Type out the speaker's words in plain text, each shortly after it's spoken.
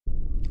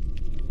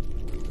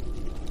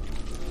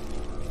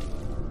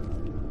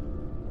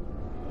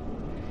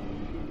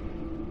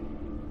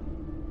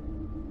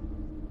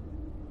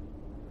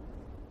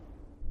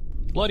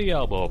Bloody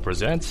Elbow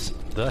presents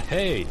the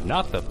Hey,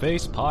 Not the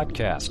Face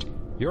podcast.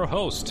 Your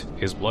host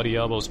is Bloody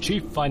Elbow's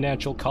chief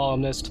financial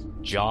columnist,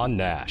 John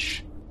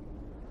Nash.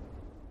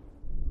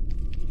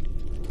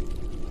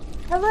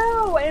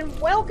 Hello and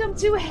welcome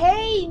to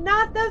Hey,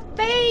 Not the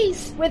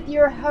Face with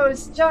your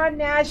host, John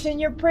Nash, and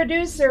your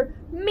producer,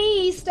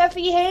 me,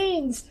 Steffi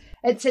Haynes.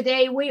 And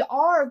today we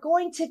are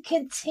going to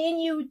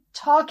continue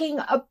talking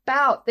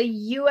about the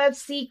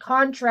UFC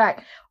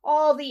contract,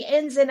 all the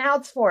ins and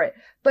outs for it.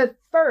 But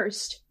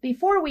first,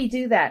 before we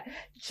do that,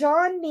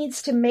 John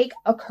needs to make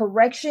a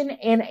correction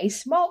in a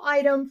small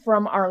item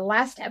from our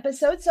last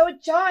episode. So,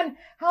 John,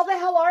 how the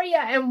hell are you?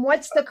 And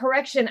what's the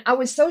correction? I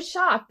was so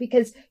shocked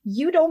because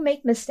you don't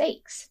make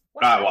mistakes.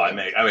 I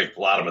make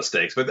a lot of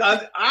mistakes, but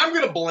I'm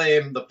going to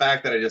blame the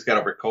fact that I just got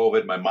over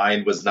COVID. My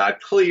mind was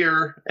not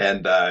clear,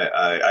 and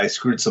I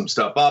screwed some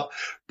stuff up.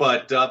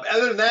 But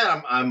other than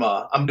that,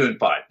 I'm doing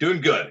fine,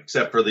 doing good,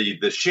 except for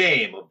the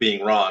shame of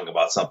being wrong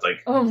about something.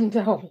 Oh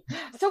no!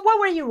 So what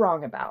were you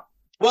wrong about?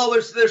 Well,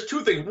 there's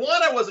two things.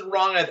 One, I wasn't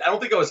wrong. I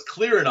don't think I was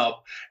clear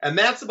enough, and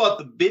that's about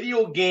the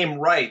video game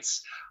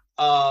rights.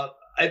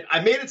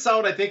 I made it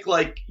sound, I think,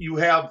 like you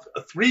have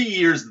 3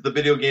 years that the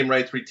video game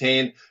rights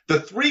retain. The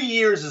 3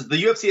 years is the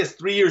UFC has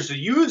 3 years to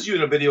use you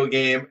in a video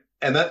game,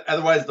 and that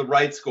otherwise the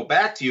rights go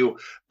back to you.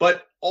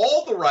 But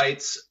all the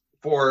rights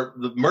for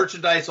the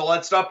merchandise, all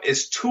that stuff,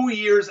 is 2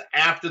 years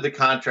after the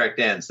contract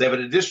ends. They have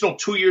an additional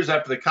 2 years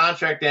after the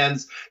contract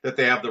ends that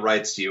they have the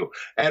rights to you.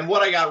 And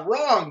what I got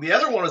wrong, the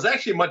other one was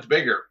actually much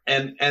bigger.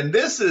 And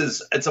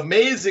it's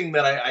amazing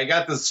that I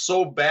got this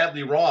so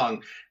badly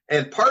wrong.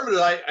 And part of it,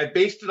 I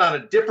based it on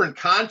a different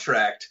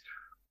contract,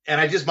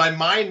 and my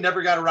mind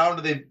never got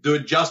around to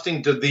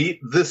adjusting to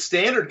the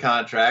standard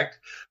contract.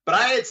 But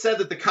I had said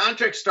that the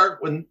contracts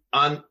commence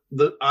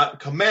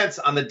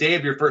on the day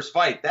of your first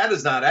fight. That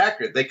is not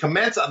accurate. They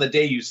commence on the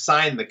day you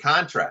sign the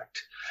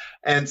contract,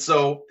 and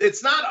so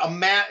it's not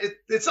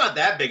it's not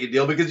that big a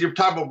deal because you're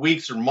talking about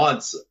weeks or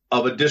months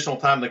of additional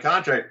time in the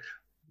contract.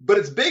 But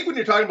it's big when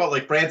you're talking about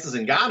like Francis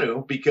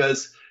Ngannou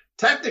because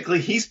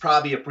technically he's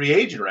probably a free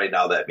agent right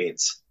now. That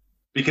means.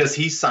 Because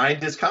he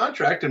signed his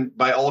contract, and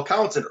by all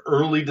accounts, in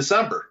early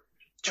December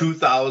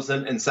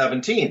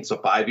 2017. So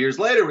 5 years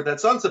later, with that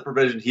sunset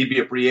provision, he'd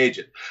be a free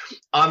agent.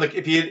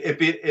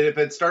 If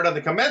it started on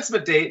the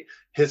commencement date,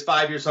 his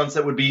 5-year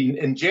sunset would be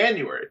in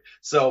January.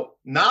 So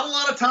not a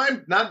lot of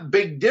time, not a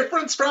big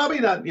difference, probably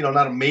not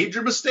a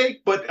major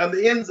mistake. But on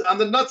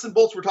the nuts and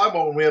bolts we're talking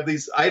about when we have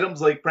these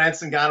items like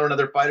Francis Ngannou and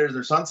other fighters,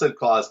 their sunset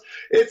clause,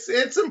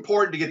 it's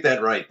important to get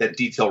that right, that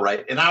detail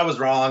right. And I was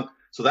wrong.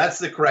 So that's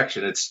the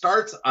correction. It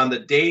starts on the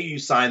day you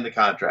sign the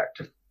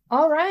contract.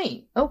 All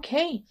right.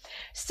 Okay.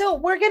 So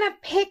we're going to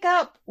pick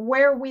up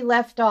where we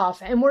left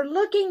off, and we're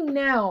looking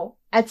now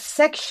at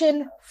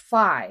Section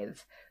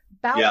 5.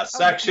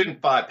 Section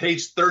 5,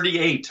 page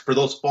 38. For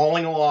those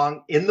following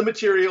along in the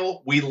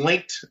material, we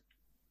linked.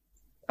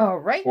 All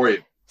right. For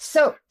you.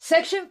 So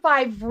Section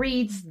 5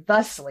 reads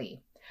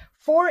thusly.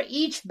 For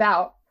each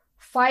bout,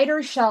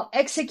 fighters shall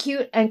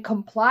execute and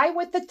comply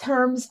with the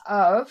terms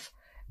of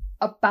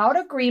a bout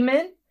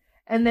agreement,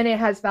 and then it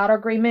has bout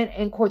agreement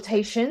in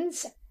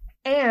quotations,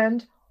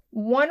 and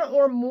one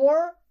or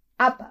more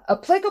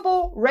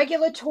applicable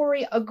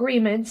regulatory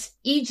agreements,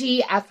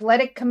 e.g.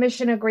 Athletic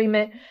Commission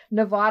Agreement,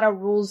 Nevada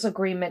Rules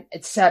Agreement,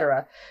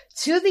 etc.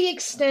 To the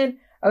extent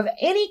of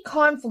any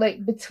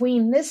conflict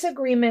between this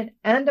agreement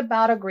and a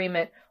bout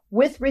agreement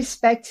with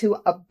respect to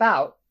a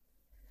bout,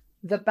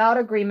 the bout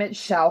agreement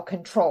shall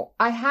control.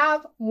 I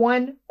have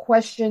one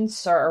question,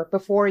 sir,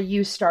 before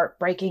you start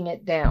breaking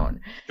it down.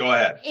 Go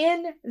ahead.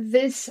 In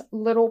this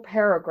little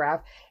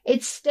paragraph,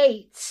 it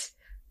states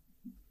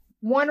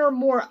one or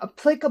more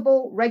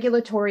applicable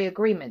regulatory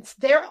agreements.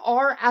 There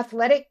are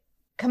Athletic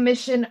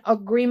Commission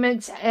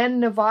agreements and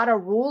Nevada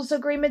rules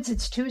agreements.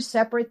 It's two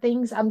separate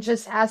things. I'm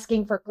just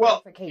asking for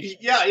clarification.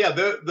 Yeah.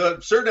 The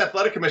certain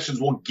athletic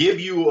commissions will give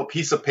you a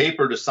piece of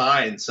paper to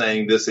sign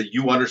saying this, that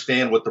you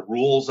understand what the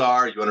rules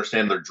are. You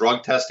understand their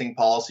drug testing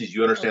policies.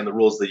 You understand the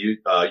rules, the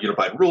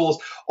unified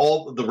rules,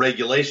 all the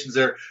regulations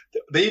there.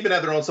 They even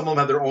have some of them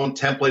have their own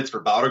templates for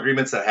bout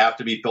agreements that have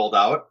to be filled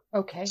out.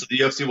 Okay. So the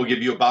UFC will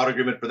give you a bout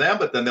agreement for them,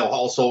 but then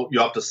you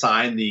have to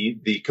sign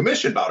the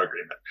commission bout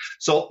agreement.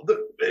 So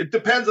it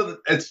depends on,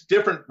 it's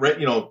different,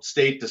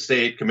 state to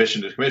state,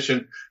 commission to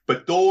commission,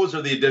 but those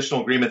are the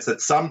additional agreements that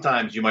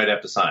sometimes you might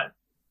have to sign.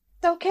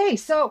 Okay,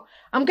 so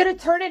I'm going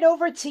to turn it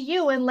over to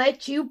you and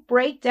let you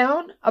break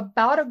down a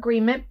bout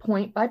agreement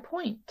point by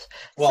point.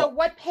 So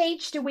what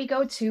page do we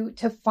go to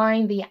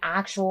find the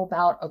actual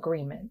bout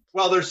agreement?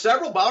 Well, there's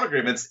several bout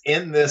agreements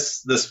in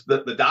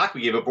the doc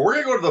we gave it, but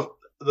we're going to go to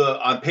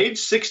on page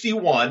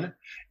 61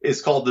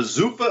 is called the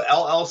Zuffa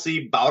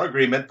LLC bout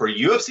agreement for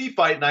UFC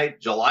Fight Night,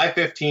 July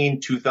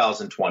 15,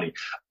 2020.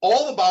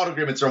 All the bout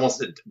agreements are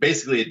almost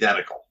basically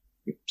identical.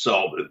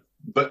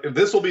 But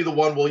this will be the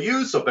one we'll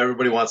use. So if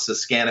everybody wants to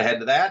scan ahead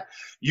to that,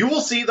 you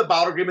will see the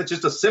bout agreement,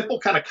 just a simple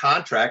kind of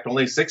contract,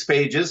 only 6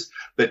 pages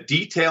that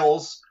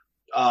details,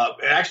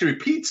 it actually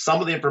repeats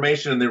some of the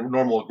information in the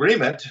normal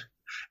agreement.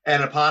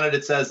 And upon it,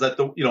 it says that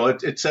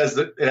it says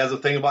that it has a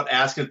thing about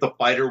asking if the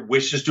fighter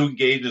wishes to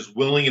engage and is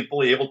willing and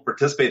fully able to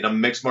participate in a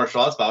mixed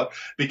martial arts bout,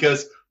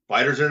 because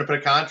fighters are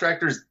independent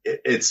contractors.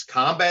 It's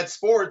combat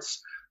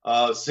sports,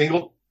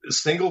 single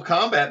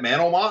combat,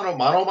 mano a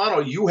mano.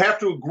 You have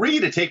to agree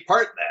to take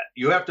part in that.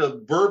 You have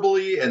to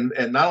verbally and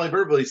not only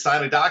verbally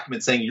sign a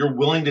document saying you're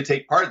willing to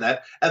take part in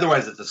that.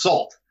 Otherwise, it's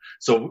assault.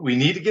 So we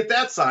need to get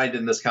that signed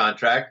in this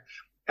contract.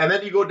 And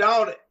then you go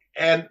down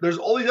and there's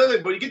all these other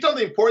things, but you get down to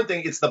the important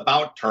thing. It's the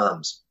bout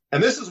terms.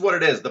 And this is what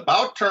it is. The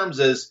bout terms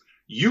is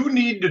you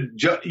need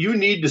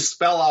to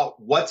spell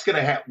out what's going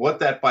to what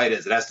that fight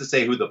is. It has to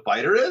say who the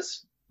fighter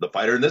is. The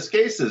fighter in this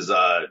case is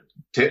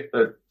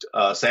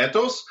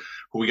Santos,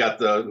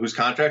 whose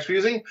contracts we're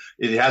using.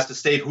 It has to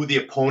state who the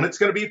opponent's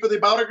going to be for the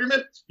bout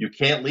agreement. You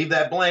can't leave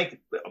that blank.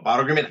 The bout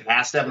agreement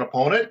has to have an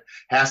opponent,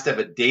 has to have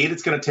a date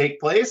it's going to take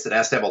place. It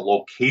has to have a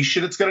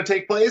location it's going to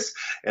take place.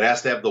 It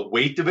has to have the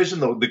weight division,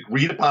 the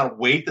agreed upon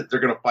weight that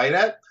they're going to fight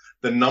at,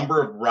 the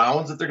number of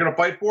rounds that they're going to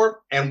fight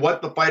for, and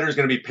what the fighter is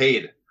going to be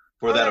paid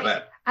for that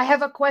event. I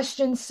have a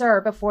question, sir,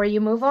 before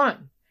you move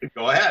on.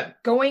 Go ahead.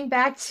 Going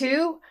back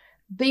to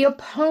the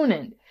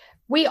opponent,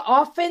 we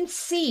often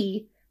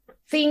see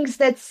things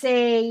that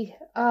say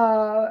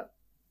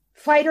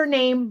fighter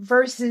name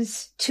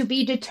versus to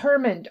be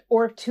determined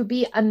or to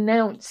be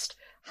announced.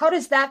 How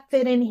does that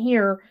fit in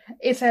here,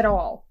 if at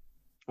all?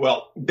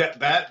 Well,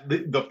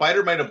 the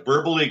fighter might have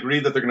verbally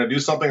agreed that they're going to do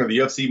something, or the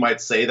UFC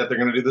might say that they're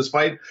going to do this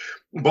fight,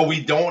 but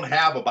we don't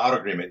have a bout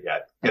agreement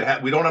yet.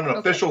 We don't have an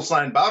official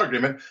signed bout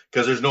agreement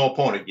because there's no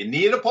opponent. You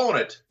need an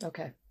opponent.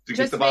 Okay. To Just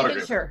get the bout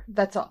making agreement. sure.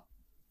 That's all.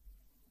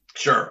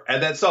 Sure.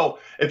 And then so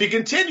if you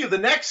continue the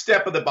next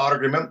step of the bout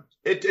agreement,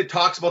 it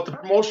talks about the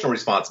promotional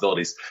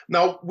responsibilities.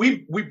 Now,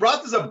 we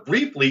brought this up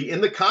briefly in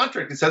the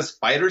contract. It says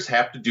fighters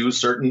have to do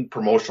certain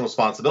promotional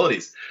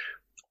responsibilities.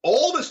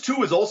 All this,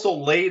 too, is also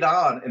laid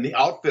on in the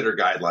outfitter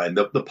guideline,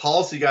 the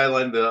policy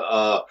guideline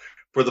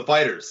for the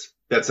fighters.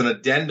 That's an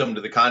addendum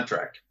to the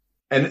contract.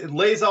 And it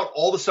lays out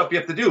all the stuff you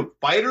have to do.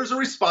 Fighters are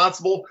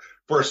responsible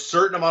for a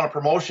certain amount of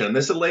promotion. And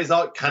this lays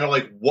out kind of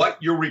like what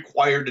you're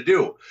required to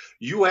do.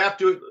 You have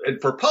to,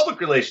 and for public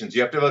relations,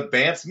 you have to have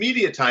advanced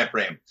media time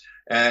frame.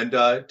 And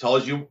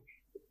tells you,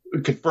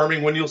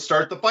 confirming when you'll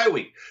start the fight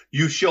week.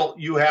 You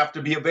have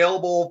to be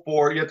available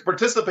you have to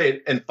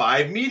participate in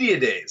 5 media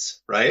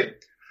days, right?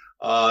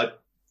 And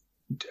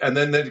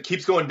then it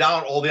keeps going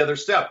down all the other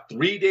steps.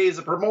 3 days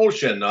of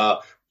promotion,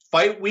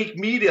 fight week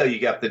media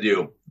you have to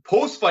do,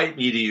 post-fight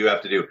media you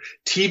have to do,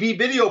 TV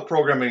video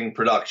programming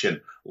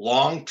production,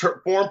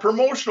 long-form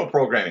promotional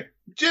programming,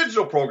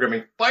 digital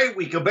programming, fight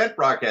week event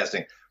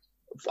broadcasting,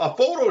 a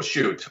photo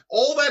shoot,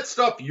 all that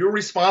stuff you're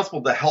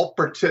responsible to help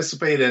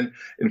participate in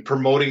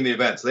promoting the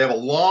event. So they have a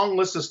long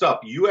list of stuff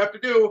you have to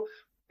do.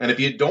 And if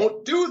you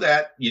don't do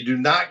that, you do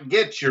not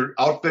get your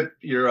outfit,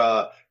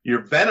 your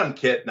Venom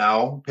kit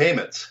now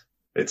payments.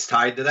 It's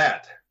tied to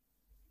that.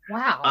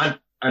 Wow.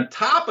 On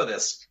top of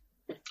this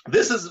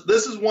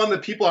is one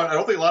that I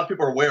don't think a lot of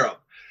people are aware of.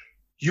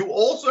 You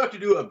also have to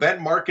do event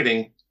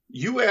marketing.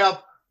 You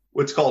have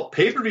what's called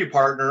pay-per-view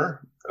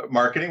partner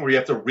marketing, where you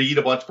have to read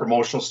a bunch of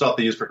promotional stuff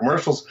they use for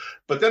commercials.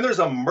 But then there's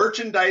a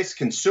merchandise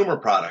consumer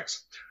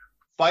products.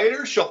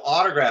 Fighters shall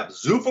autograph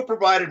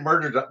Zuffa-provided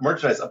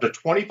merchandise up to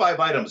 25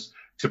 items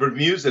to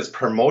be used as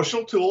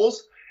promotional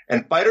tools,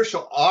 and fighters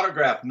shall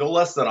autograph no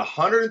less than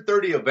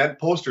 130 event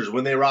posters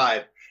when they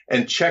arrive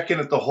and check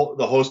in at the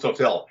host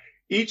hotel.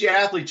 Each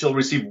athlete shall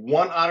receive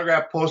 1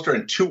 autograph poster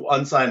and 2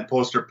 unsigned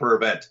poster per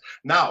event.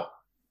 Now,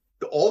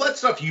 all that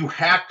stuff you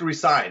have to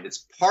resign. It's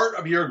part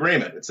of your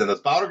agreement. It's in the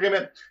bout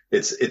agreement.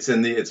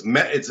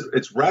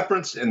 It's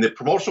referenced in the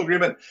promotional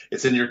agreement.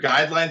 It's in your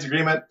guidelines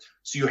agreement.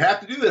 So you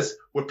have to do this.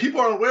 What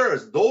people aren't aware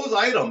is those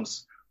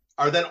items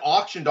are then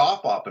auctioned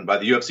off often by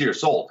the UFC or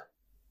sold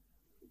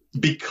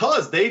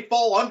because they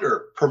fall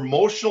under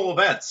promotional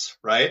events,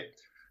 right?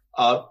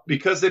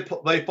 Because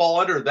they fall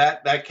under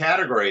that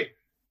category,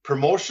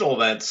 promotional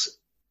events.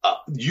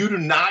 You do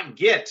not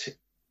get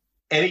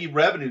any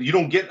revenue. You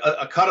don't get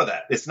a cut of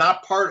that. It's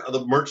not part of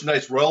the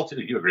merchandise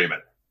royalty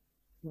agreement.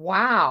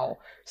 Wow.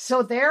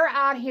 So they're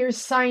out here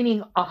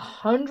signing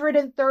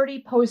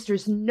 130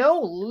 posters, no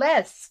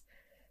less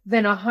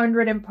than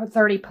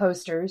 130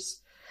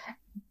 posters,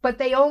 but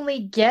they only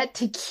get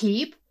to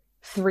keep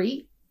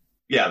 3?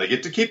 Yeah, they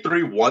get to keep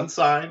 3, 1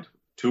 signed,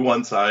 2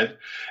 unsigned.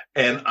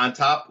 And on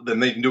top, then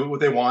they can do it what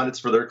they want. It's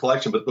for their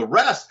collection. But the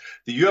rest,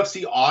 the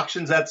UFC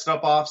auctions that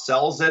stuff off,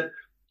 sells it.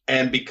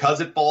 And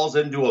because it falls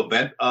into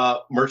event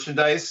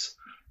merchandise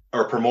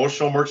or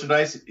promotional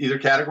merchandise, either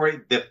category,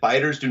 the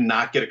fighters do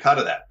not get a cut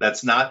of that.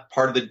 That's not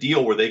part of the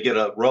deal where they get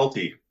a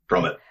royalty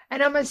from it.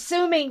 And I'm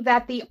assuming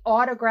that the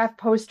autograph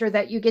poster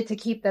that you get to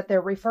keep that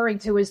they're referring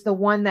to is the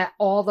one that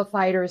all the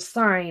fighters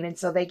sign. And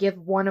so they give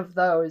one of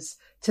those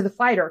to the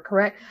fighter,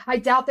 correct? I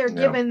doubt they're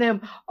giving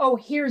them, oh,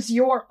 here's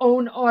your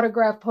own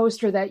autograph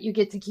poster that you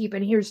get to keep,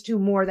 and here's 2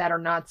 more that are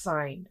not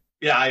signed.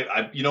 Yeah,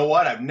 I you know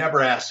what? I've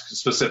never asked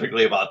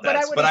specifically about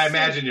that, but I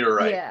imagine you're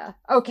right. Yeah.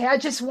 Okay, I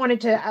just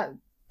wanted to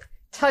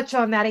touch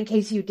on that in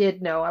case you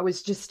did know. I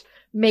was just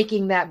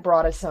making that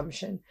broad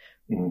assumption.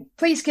 Mm-hmm.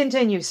 Please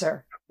continue,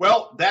 sir.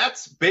 Well,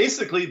 that's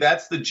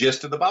the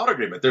gist of the bout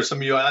agreement. There's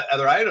some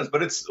other items,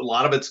 but a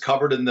lot of it's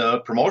covered in the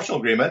promotional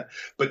agreement.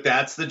 But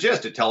that's the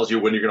gist. It tells you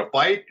when you're going to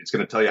fight. It's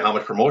going to tell you how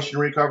much promotion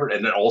you recovered,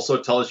 and it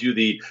also tells you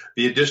the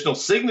additional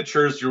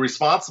signatures you're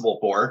responsible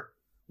for,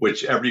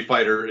 which every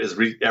fighter is.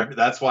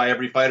 That's why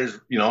every fighter's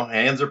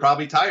hands are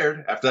probably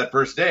tired after that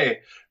first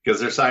day,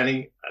 because they're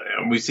signing.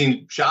 We've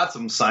seen shots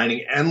of them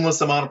signing endless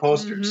amount of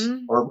posters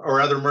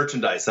or other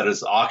merchandise that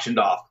is auctioned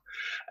off.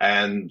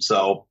 And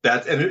so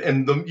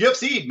and the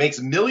UFC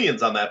makes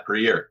millions on that per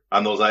year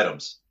on those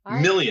items,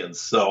 millions.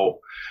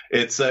 So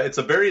it's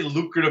a very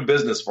lucrative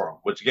business for them,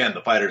 which again,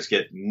 the fighters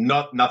get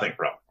nothing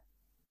from.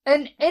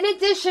 And in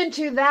addition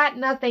to that,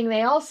 nothing,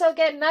 they also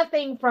get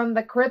nothing from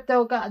the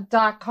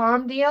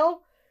crypto.com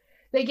deal.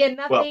 They get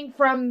nothing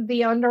from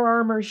the Under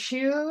Armour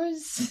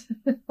shoes.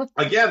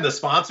 Again, the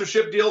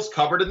sponsorship deal's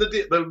covered in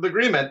the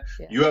agreement.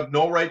 Yeah. You have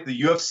no right. The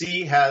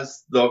UFC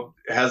has the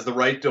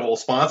right to hold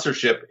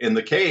sponsorship in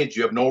the cage.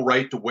 You have no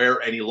right to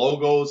wear any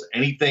logos,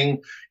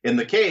 anything in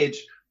the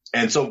cage.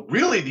 And so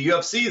really the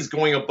UFC is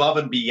going above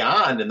and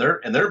beyond in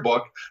their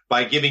book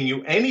by giving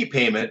you any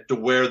payment to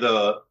wear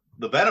the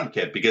Venom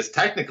kit, because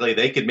technically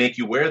they could make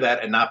you wear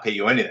that and not pay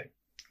you anything.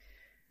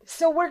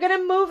 So we're going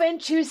to move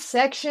into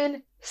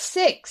Section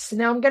 6.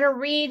 Now I'm going to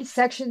read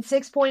Section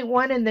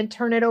 6.1 and then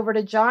turn it over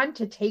to John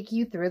to take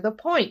you through the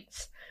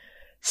points.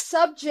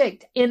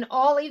 Subject in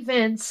all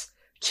events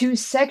to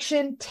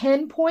Section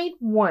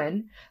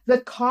 10.1,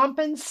 the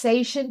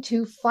compensation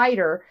to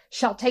fighter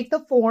shall take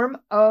the form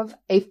of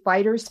a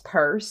fighter's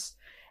purse,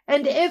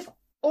 and if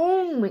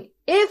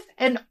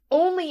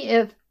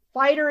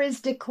fighter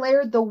is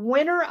declared the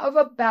winner of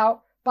a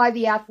bout by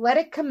the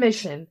Athletic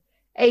Commission,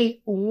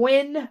 a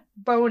win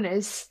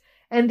bonus,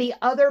 and the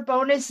other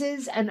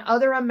bonuses and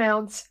other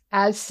amounts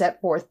as set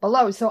forth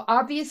below. So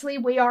obviously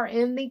we are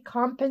in the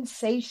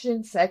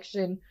compensation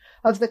section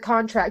of the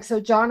contract. So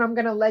John, I'm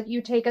going to let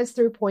you take us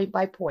through point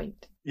by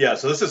point. Yeah,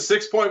 so this is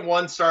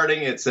 6.1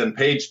 starting. It's in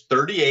page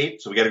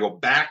 38. So we got to go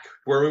back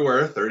where we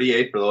were,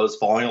 38 for those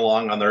following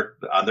along on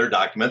their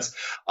documents.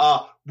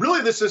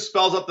 Really, this just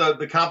spells out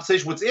the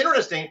compensation. What's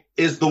interesting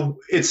is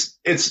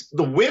it's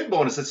the win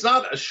bonus. It's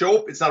not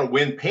a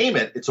win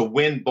payment. It's a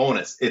win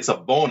bonus. It's a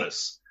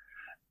bonus.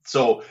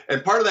 So,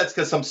 and part of that's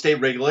because some states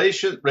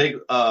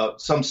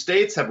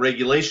have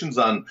regulations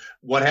on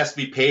what has to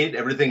be paid.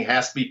 Everything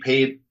has to be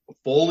paid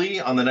fully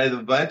on the night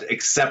of the event,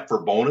 except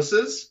for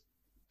bonuses.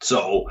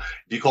 So if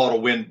you call it a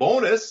win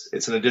bonus,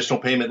 it's an additional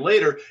payment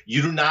later.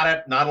 You do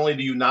not only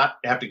do you not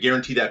have to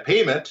guarantee that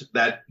payment,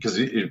 that because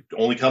it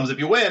only comes if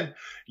you win,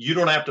 you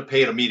don't have to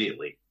pay it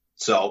immediately.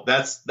 So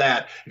that's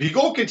that. If you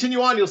continue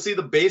on, you'll see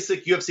the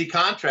basic UFC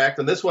contract.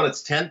 And this one,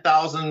 it's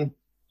 $10,000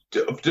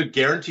 to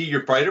guarantee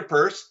your fighter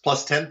purse,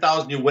 plus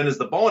 $10,000 you win as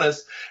the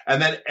bonus.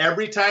 And then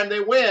every time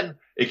they win,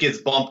 it gets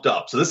bumped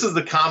up. So this is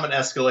the common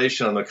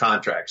escalation on the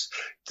contracts.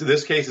 To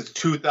this case, it's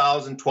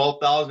 $2,000,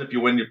 $12,000 if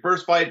you win your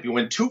first fight. If you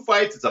win 2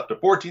 fights, it's up to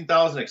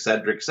 $14,000, et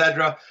cetera, et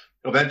cetera.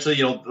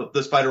 Eventually,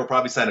 this fighter will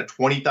probably sign a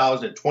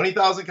 $20,000 and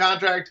 $20,000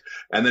 contract.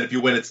 And then if you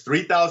win, it's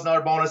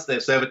 $3,000 bonus. They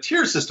have a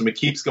tier system. It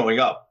keeps going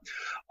up.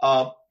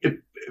 But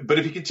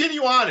if you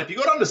continue on, if you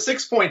go down to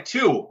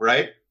 6.2,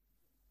 right?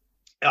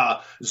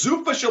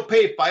 Zuffa shall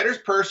pay fighter's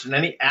purse and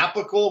any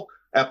applicable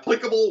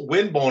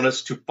win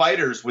bonus to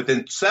fighters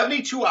within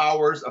 72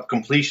 hours of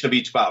completion of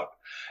each bout,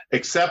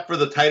 except for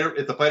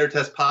if the fighter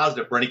tests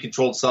positive for any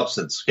controlled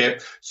substance. Okay,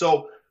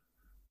 so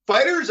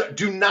fighters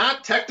do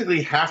not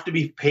technically have to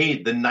be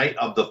paid the night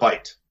of the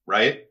fight,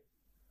 right?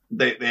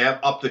 They have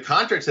the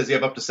contract says you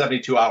have up to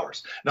 72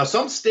 hours. Now,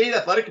 some state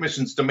athletic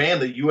commissions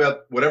demand that you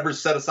have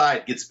whatever's set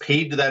aside gets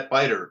paid to that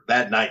fighter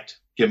that night.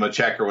 Give him a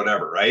check or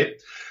whatever, right?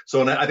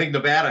 So I think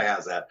Nevada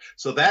has that.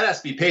 So that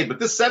has to be paid. But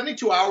this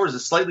 72 hours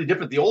is slightly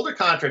different. The older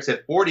contracts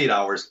had 48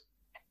 hours.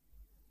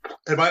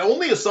 And my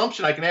only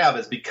assumption I can have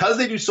is because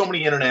they do so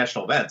many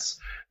international events,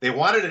 they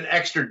wanted an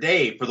extra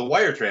day for the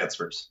wire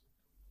transfers.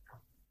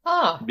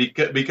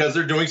 Because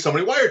they're doing so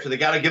many wire transfers. They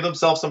got to give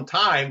themselves some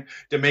time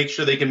to make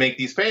sure they can make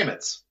these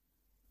payments.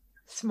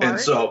 Smart. And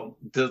so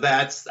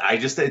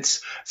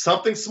it's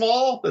something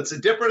small that's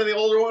different in the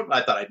older one.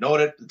 I thought I'd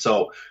note it.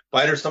 So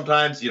fighters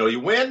sometimes, you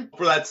win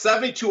for that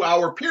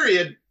 72-hour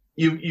period.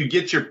 You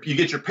get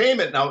your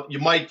payment. Now you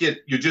might get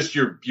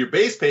your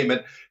base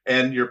payment,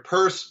 and your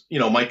purse,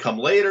 might come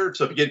later.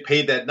 So if you get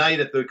paid that night,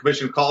 if the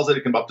commission calls it,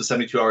 it can come up to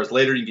 72 hours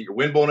later. You can get your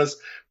win bonus.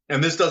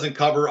 And this doesn't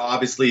cover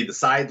obviously the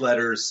side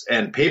letters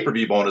and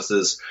pay-per-view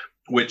bonuses,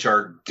 which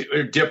are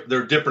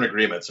they're different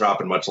agreements. They're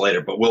often much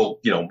later, but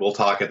we'll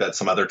talk at that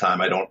some other time.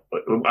 I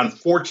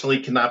unfortunately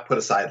cannot put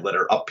a side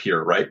letter up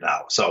here right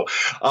now. So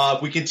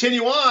if we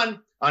continue on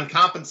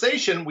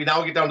compensation, we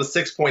now get down to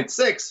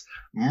 6.6,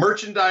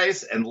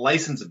 merchandise and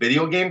licensed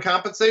video game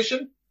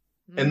compensation.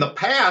 Mm-hmm. In the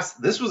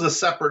past, this was a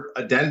separate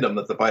addendum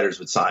that the fighters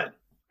would sign.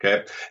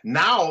 Okay.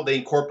 Now they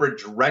incorporate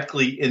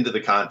directly into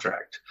the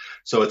contract.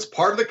 So it's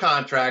part of the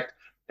contract.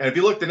 And if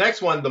you look at the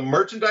next one, the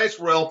merchandise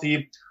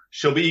royalty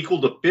shall be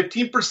equal to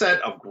 15%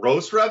 of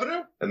gross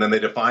revenue, and then they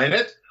define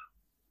it,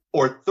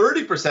 or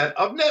 30%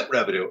 of net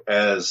revenue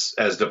as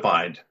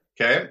defined.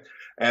 Okay.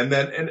 And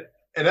then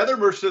another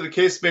merchandise of the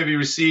case may be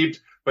received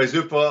by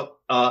Zuffa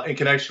in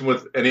connection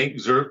with any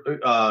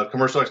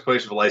commercial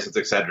exploitation of a license,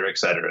 et cetera, et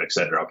cetera, et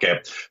cetera.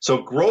 Okay.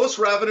 So gross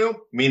revenue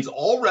means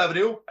all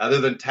revenue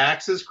other than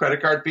taxes,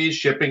 credit card fees,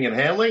 shipping, and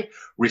handling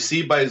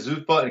received by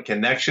Zuffa in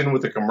connection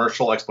with the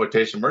commercial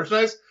exploitation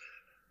merchandise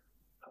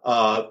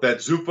that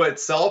Zuffa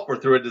itself or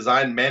through a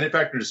design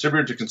manufacturer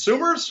distributor to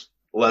consumers,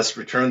 less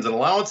returns and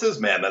allowances.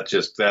 Man,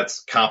 that's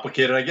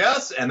complicated, I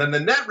guess. And then the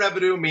net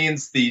revenue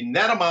means the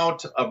net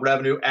amount of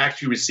revenue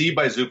actually received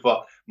by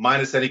Zuffa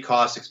minus any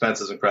costs,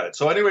 expenses, and credit.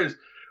 So anyways,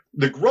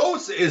 the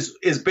gross is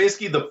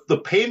basically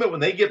the payment when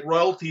they get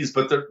royalties,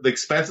 but the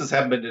expenses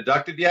haven't been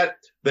deducted yet.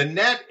 The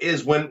net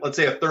is when, let's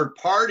say, a third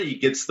party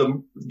gets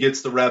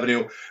the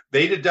revenue,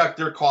 they deduct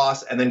their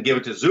costs and then give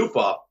it to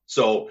Zuffa.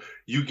 So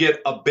you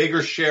get a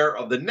bigger share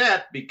of the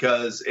net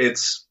because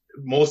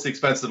most of the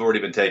expenses have already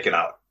been taken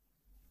out.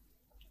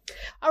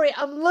 All right,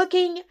 I'm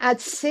looking at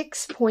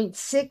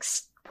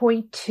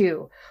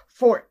 6.6.2.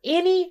 For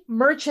any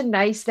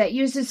merchandise that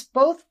uses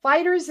both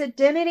fighter's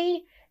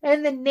identity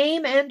and the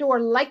name and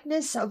or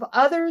likeness of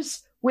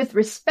others with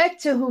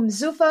respect to whom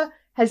Zuffa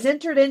has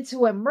entered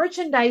into a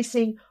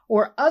merchandising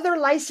or other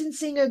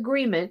licensing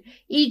agreement,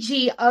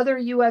 e.g. other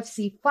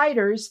UFC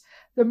fighters,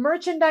 the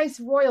merchandise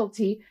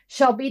royalty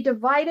shall be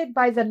divided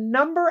by the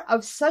number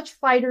of such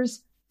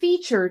fighters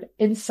featured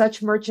in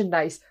such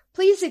merchandise.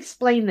 Please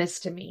explain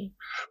this to me.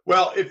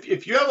 Well,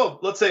 if you have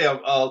let's say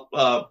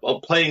a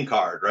playing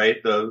card, right?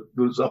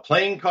 There's a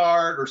playing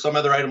card or some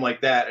other item like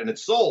that, and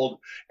it's sold,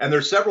 and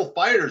there's several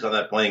fighters on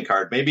that playing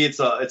card. Maybe it's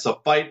a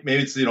fight.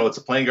 Maybe it's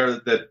a playing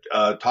card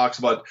that talks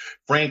about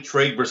Frank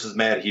Trigg versus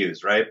Matt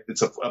Hughes, right?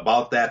 It's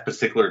about that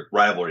particular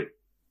rivalry.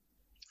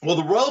 Well,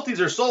 the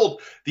royalties are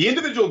sold. The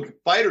individual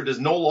fighter does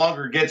no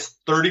longer gets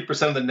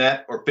 30% of the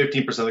net or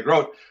 15% of the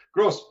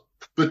gross.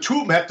 The two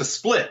of them have to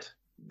split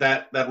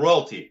that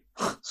royalty.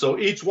 So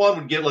each one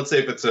would get, let's say,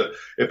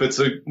 if it's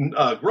a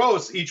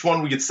gross, each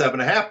one would get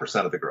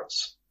 7.5% of the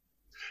gross.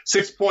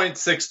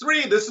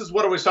 6.63. This is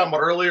what I was talking about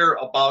earlier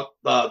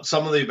about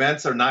some of the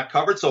events are not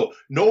covered. So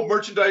no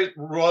merchandise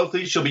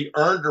royalty shall be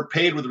earned or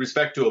paid with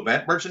respect to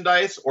event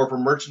merchandise or for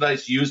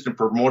merchandise used in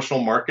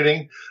promotional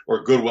marketing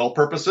or goodwill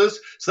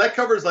purposes. So that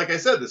covers, like I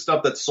said, the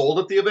stuff that's sold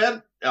at the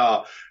event.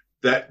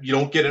 That you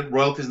don't get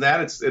royalties in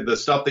that. It's the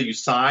stuff that you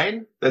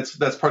sign. That's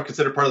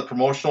considered part of the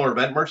promotional or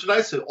event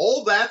merchandise. So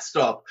all that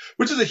stuff,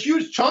 which is a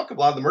huge chunk of a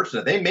lot of the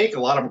merchandise. They do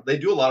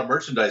a lot of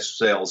merchandise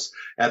sales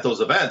at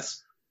those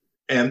events.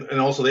 And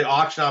also they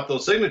auction off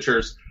those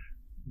signatures.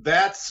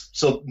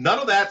 So none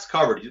of that's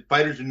covered.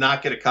 Fighters do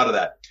not get a cut of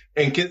that.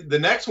 And the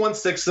next one,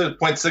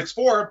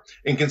 6.64,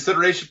 in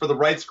consideration for the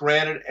rights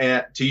granted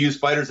to use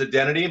fighters'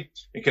 identity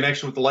in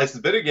connection with the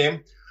licensed video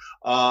game,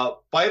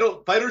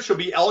 fighters shall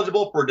be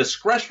eligible for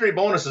discretionary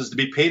bonuses to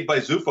be paid by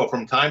Zuffa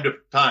from time to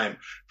time,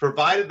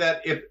 provided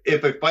that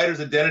if a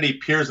fighter's identity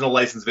appears in a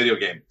licensed video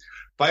game.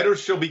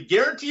 Fighters shall be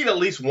guaranteed at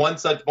least one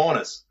such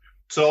bonus.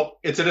 So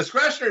it's a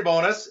discretionary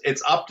bonus.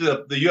 It's up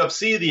to the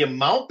UFC, the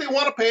amount they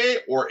want to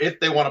pay or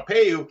if they want to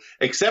pay you,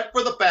 except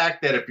for the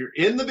fact that if you're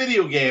in the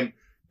video game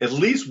at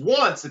least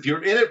once, if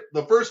you're in it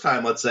the first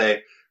time, let's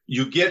say,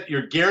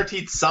 you're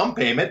guaranteed some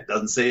payment.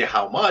 Doesn't say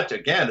how much.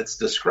 Again, it's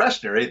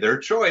discretionary, their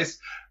choice.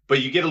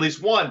 But you get at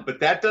least one. But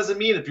that doesn't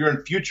mean if you're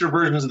in future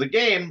versions of the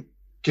game,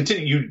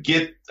 you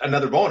get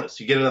another bonus.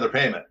 You get another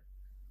payment.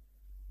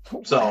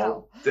 So,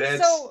 wow.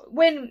 So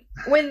when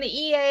the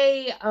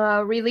EA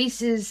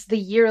releases the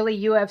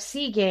yearly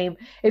UFC game,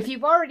 if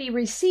you've already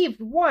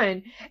received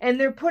one and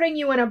they're putting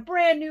you in a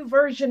brand new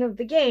version of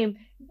the game,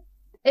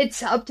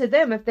 it's up to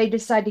them if they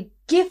decide to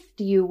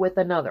gift you with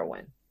another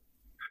one.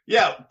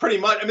 Yeah, pretty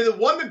much. I mean, the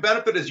one big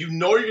benefit is you're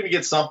going to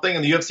get something,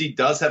 and the UFC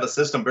does have a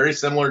system very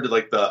similar to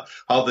like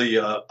how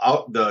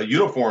the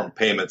uniform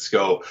payments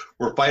go,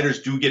 where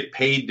fighters do get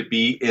paid to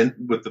be in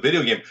with the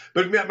video game.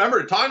 But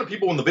remember, talking to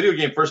people when the video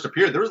game first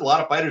appeared, there was a lot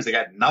of fighters that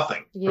got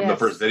nothing from the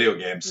first video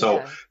game.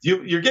 So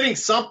you're getting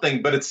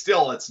something, but it's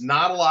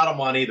not a lot of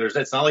money.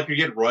 It's not like you're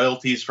getting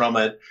royalties from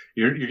it.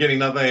 You're getting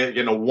nothing. You're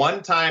getting a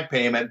one-time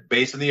payment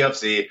based on the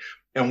UFC.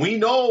 And we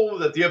know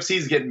that the UFC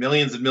is getting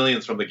millions and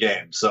millions from the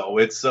game. So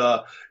it's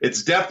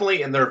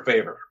definitely in their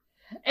favor.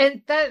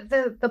 And that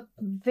the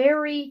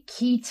very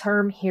key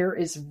term here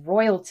is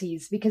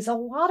royalties, because a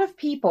lot of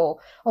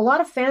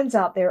fans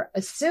out there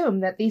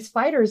assume that these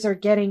fighters are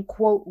getting,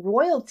 quote,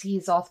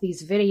 royalties off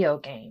these video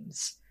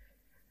games.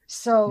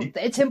 So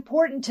it's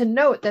important to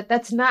note that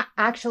that's not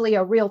actually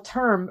a real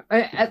term,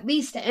 at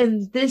least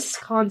in this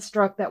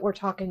construct that we're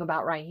talking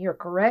about right here,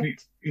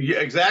 correct? Yeah,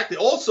 exactly.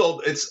 Also,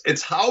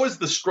 it's how is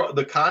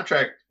the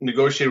contract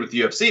negotiated with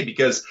the UFC?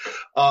 Because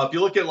if you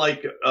look at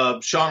like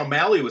Sean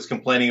O'Malley was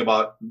complaining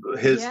about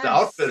his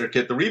outfitter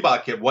kit, the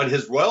Reebok kit, what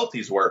his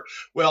royalties were.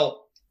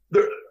 Well,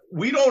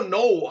 we don't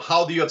know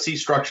how the UFC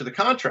structured the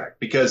contract,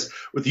 because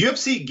with the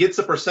UFC gets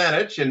a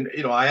percentage, and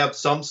I have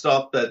some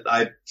stuff that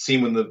I've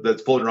seen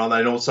that's floating around.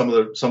 I know some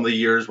of the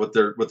years what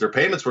their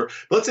payments were.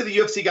 But let's say the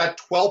UFC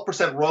got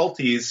 12%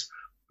 royalties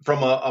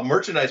from a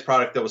merchandise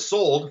product that was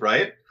sold,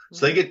 right?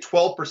 So they get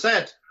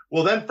 12%.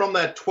 Well, then from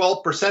that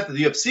 12% that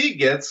the UFC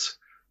gets,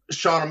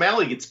 Sean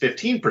O'Malley gets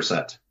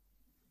 15%,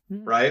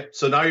 right?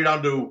 So now you're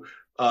down to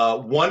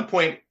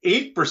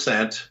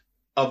 1.8%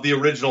 of the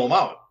original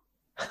amount.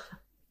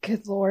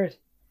 Good Lord.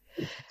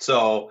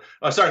 So,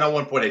 sorry, not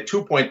 1.8,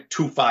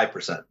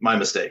 2.25%. My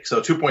mistake.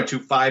 So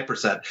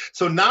 2.25%.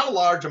 So not a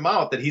large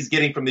amount that he's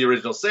getting from the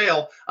original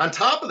sale. On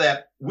top of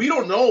that, we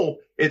don't know.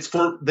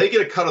 They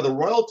get a cut of the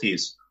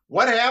royalties.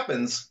 What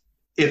happens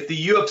if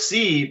the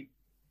UFC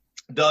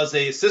does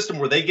a system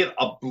where they get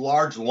a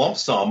large lump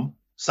sum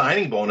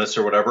signing bonus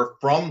or whatever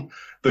from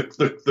the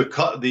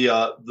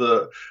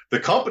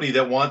company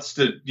that wants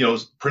to,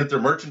 print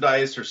their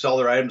merchandise or sell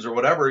their items or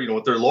whatever,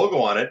 with their logo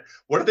on it?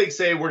 What if they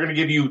say, we're going to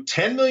give you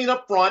 $10 million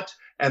up front,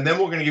 and then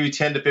we're going to give you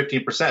 10 to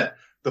 15%?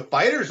 The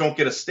fighters don't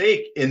get a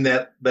stake in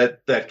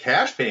that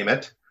cash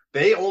payment.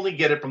 They only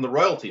get it from the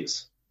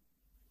royalties.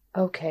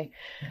 Okay.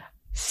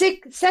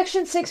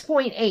 Section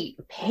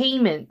 6.8,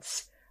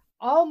 payments.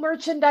 All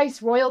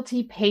merchandise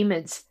royalty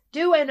payments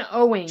due and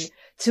owing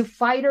to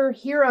fighter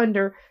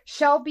hereunder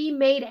shall be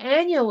made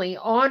annually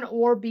on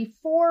or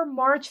before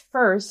March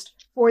 1st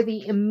for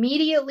the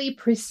immediately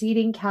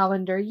preceding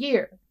calendar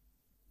year.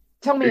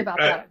 Tell me about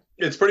that.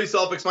 It's pretty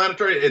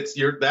self-explanatory.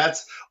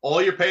 That's all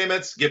your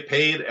payments get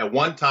paid at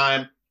one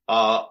time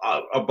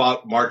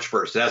about March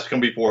 1st. It has to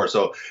come before.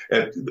 So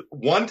at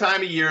one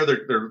time a year,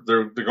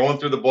 they're going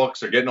through the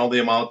books, they're getting all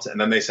the amounts, and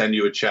then they send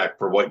you a check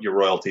for what your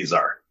royalties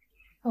are.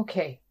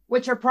 Okay.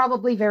 Which are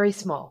probably very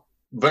small.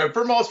 But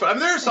for most, there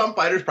are some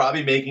fighters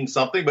probably making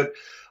something, but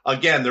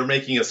again, they're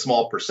making a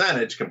small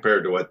percentage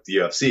compared to what the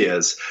UFC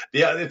is.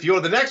 If you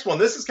go to the next one,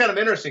 this is kind of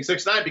interesting,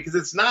 6.9, because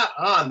it's not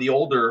on the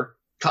older.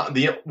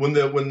 When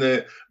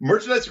the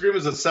merchandise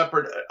agreement was a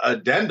separate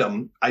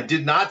addendum, I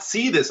did not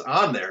see this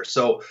on there.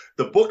 So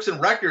the books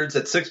and records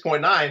at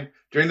 6.9,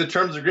 during the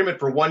terms of agreement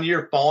for 1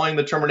 year following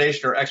the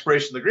termination or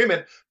expiration of the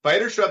agreement,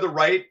 fighters should have the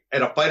right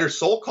at a fighter's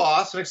sole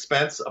cost and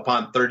expense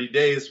upon 30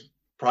 days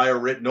prior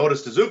written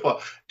notice to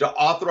Zuffa to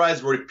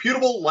authorize a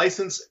reputable,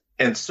 licensed,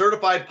 and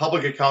certified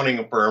public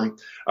accounting firm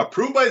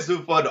approved by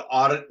Zuffa to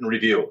audit and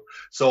review.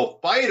 So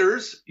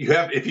fighters, you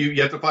have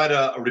to find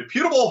a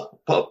reputable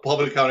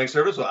public accounting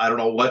service. So I don't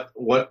know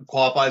what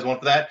qualifies one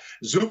for that.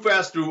 Zuffa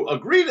has to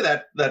agree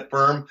to that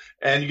firm,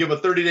 and you give a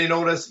 30-day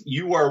notice.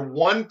 You are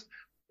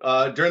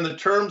during the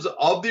terms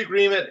of the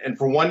agreement and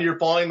for 1 year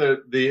following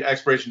the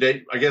expiration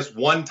date. I guess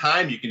one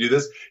time you can do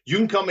this. You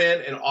can come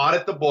in and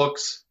audit the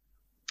books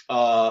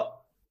to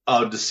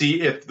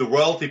see if the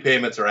royalty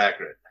payments are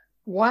accurate.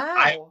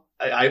 Wow.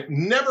 I've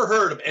never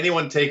heard of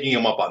anyone taking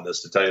them up on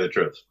this, to tell you the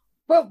truth.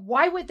 But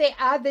why would they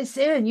add this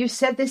in? You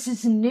said this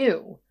is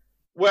new.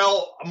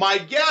 Well, my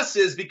guess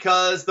is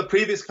because the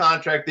previous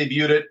contract, they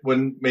viewed it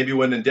when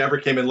Endeavor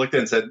came in and looked at it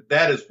and said,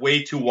 that is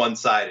way too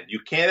one-sided. You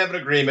can't have an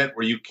agreement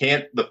where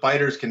the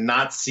fighters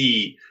cannot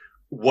see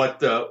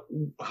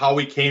how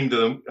we came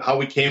to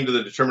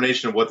the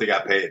determination of what they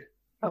got paid.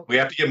 Okay. We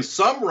have to give them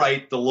some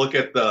right to look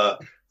at the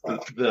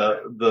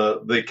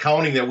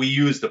accounting that we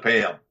use to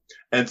pay them.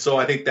 And so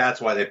I think that's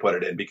why they put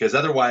it in, because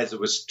otherwise it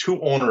was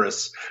too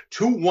onerous,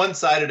 too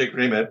one-sided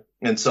agreement.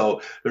 And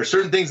so there are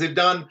certain things they've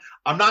done.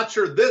 I'm not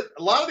sure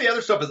a lot of the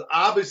other stuff is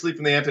obviously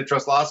from the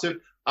antitrust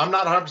lawsuit. I'm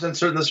not 100%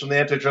 certain this is from the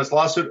antitrust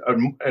lawsuit,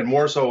 and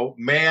more so,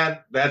 man,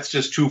 that's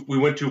just we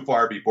went too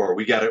far before.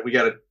 We got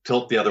to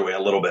tilt the other way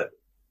a little bit.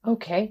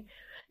 Okay.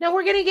 Now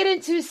we're going to get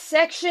into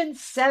section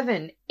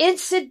 7,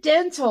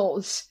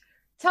 incidentals.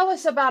 Tell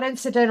us about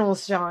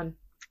incidentals, John.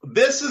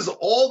 This is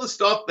all the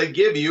stuff they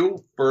give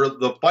you for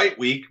the fight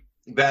week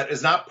that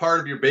is not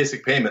part of your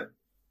basic payment.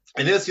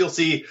 And this you'll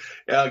see,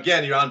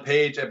 again, I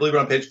believe we're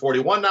on page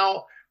 41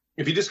 now.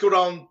 If you just go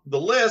down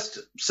the list,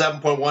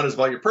 7.1 is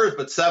about your purse,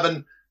 but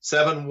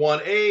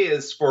 7.1a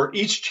is for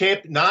each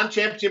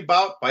non-championship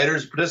bout,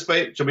 fighters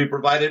participate shall be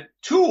provided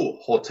 2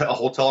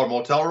 hotel or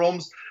motel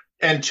rooms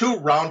and 2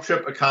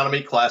 round-trip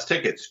economy class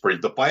tickets for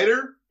the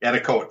fighter and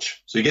a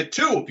coach. So you get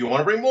 2. If you want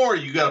to bring more,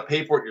 you got to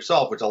pay for it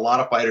yourself, which a lot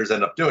of fighters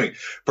end up doing.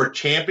 For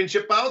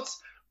championship bouts,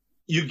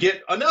 you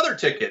get another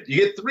ticket. You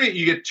get 3.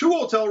 You get 2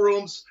 hotel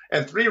rooms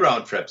and 3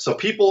 round trips. So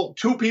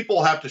 2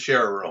 people have to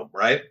share a room,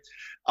 right?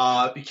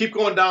 If you keep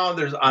going down,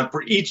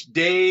 for each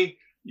day,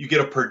 you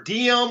get a per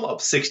diem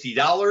of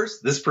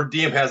 $60. This per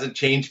diem hasn't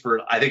changed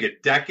for, I think, a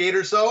decade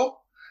or so.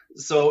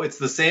 So it's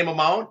the same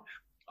amount.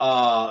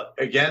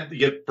 Again, you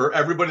get for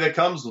everybody that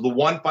comes, the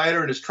 1 fighter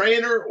and his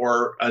trainer,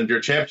 or under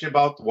your championship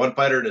bout, the 1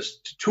 fighter and his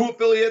 2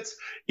 affiliates,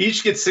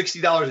 each get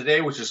 $60 a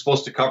day, which is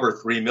supposed to cover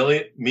 3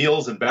 million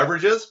meals and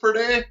beverages per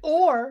day.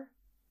 Or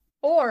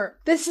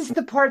this is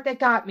the part that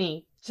got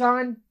me,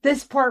 John.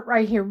 This part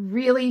right here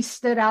really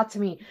stood out to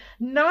me.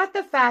 Not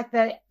the fact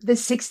that the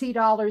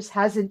 $60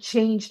 hasn't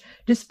changed,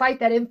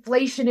 despite that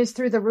inflation is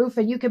through the roof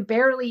and you can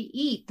barely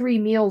eat 3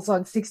 meals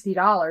on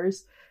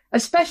 $60,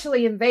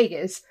 especially in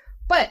Vegas.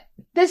 But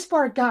this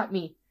part got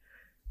me.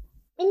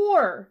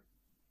 Or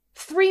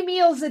 3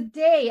 meals a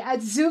day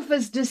at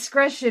Zuffa's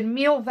discretion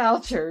meal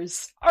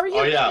vouchers. Are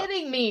you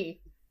kidding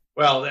me?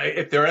 Well,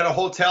 if they're in a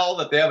hotel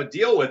that they have a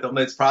deal with them,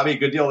 it's probably a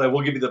good deal. They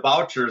will give you the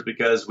vouchers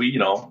because we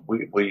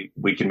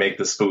can make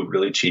this food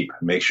really cheap.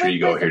 Make sure you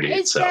go here to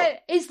eat.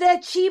 Is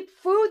that cheap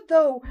food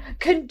though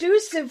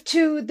conducive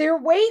to their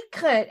weight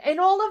cut and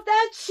all of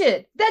that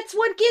shit? That's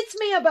what gets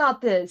me about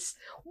this.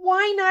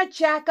 Why not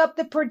jack up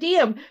the per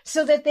diem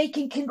so that they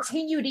can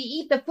continue to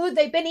eat the food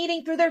they've been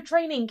eating through their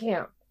training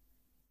camp?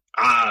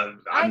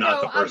 I'm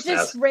not the person.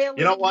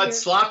 You know what? Here.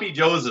 Sloppy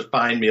Joe's are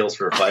fine meals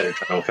for a fighter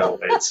trying to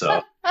cut weight.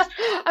 So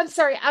I'm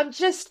sorry.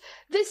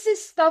 This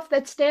is stuff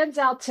that stands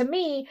out to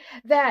me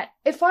that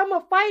if I'm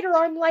a fighter,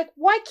 I'm like,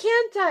 why do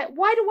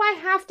I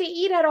have to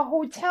eat at a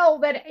hotel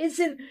that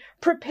isn't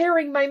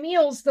preparing my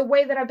meals the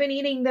way that I've been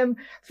eating them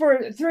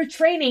through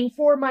training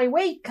for my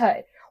weight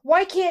cut?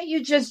 Why can't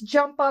you just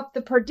jump up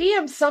the per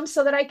diem some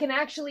so that I can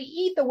actually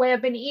eat the way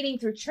I've been eating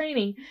through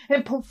training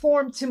and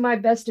perform to my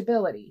best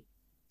ability?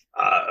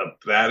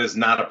 That is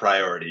not a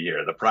priority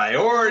here. The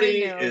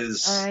priority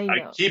is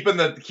keeping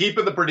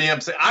the per diem.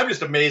 I'm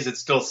just amazed it's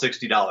still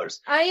 $60.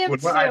 I am too.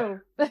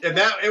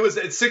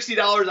 It's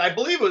 $60. I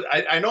believe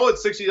I know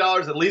it's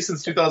 $60 at least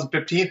since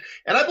 2015,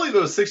 and I believe it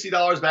was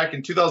 $60 back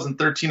in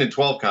 2013 and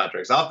 12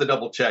 contracts. I'll have to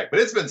double check, but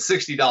it's been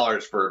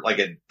 $60 for like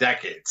a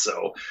decade.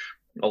 So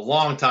a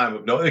long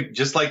time of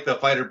just like the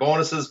fighter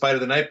bonuses, fight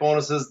of the night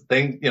bonuses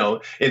thing.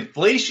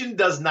 Inflation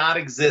does not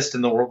exist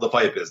in the world of the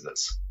fight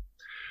business.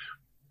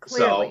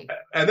 Clearly. So,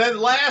 and then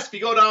last, if you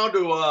go down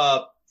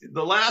to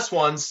the last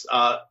ones,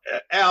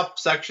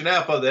 section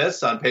F of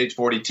this on page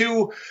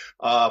 42,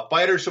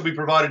 fighters shall be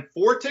provided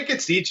 4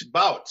 tickets to each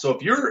bout. So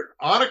if you're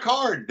on a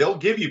card, they'll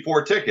give you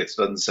 4 tickets.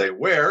 Doesn't say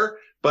where,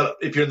 but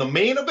if you're in the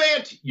main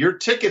event, your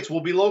tickets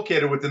will be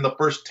located within the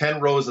first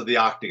 10 rows of the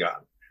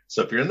octagon.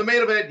 So if you're in the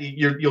main event,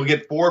 you'll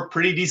get 4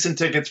 pretty decent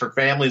tickets for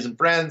families and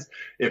friends.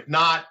 If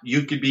not,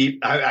 you could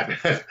be.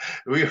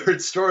 We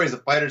heard stories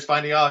of fighters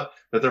finding out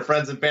that their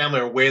friends and family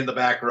are way in the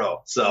back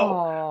row.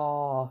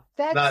 So,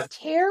 that's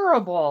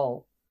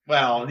terrible.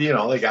 Well,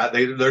 those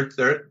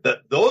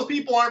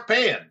people aren't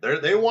paying.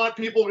 They want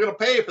people going to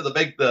pay for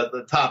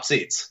the top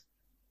seats.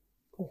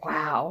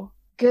 Wow.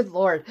 Good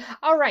Lord.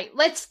 All right,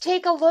 let's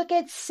take a look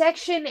at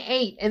section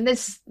 8, and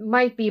this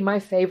might be my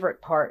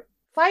favorite part.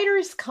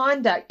 Fighters'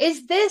 conduct.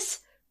 Is this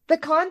the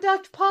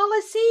conduct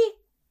policy?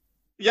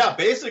 Yeah,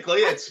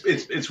 basically,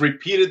 it's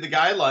repeated the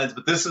guidelines,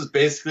 but this is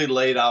basically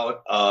laid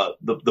out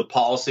the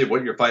policy of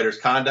what your fighter's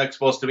conduct is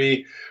supposed to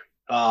be.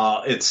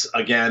 It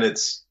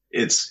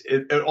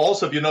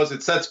also, if you notice,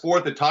 it sets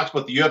forth. It talks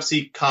about the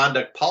UFC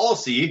conduct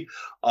policy,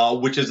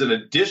 which is an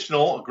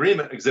additional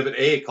agreement. Exhibit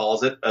A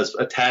calls it as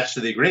attached to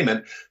the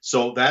agreement.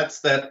 So that's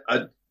that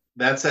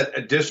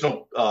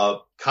additional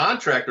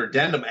contract or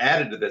addendum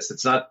added to this.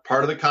 It's not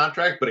part of the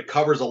contract, but it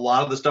covers a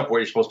lot of the stuff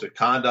where you're supposed to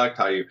conduct,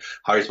 how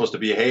you're supposed to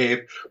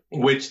behave,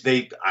 which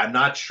I'm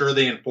not sure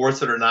they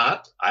enforce it or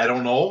not. I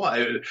don't know.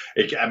 I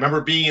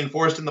remember being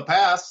enforced in the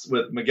past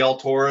with Miguel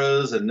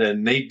Torres and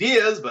Nate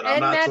Diaz, but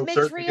I'm not so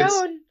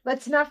certain.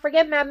 Let's not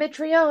forget Matt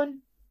Mitrione,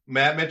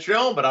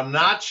 but I'm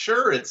not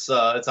sure it's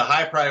a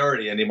high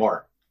priority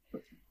anymore.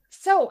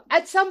 So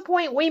at some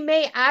point, we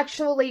may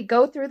actually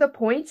go through the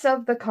points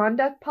of the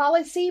conduct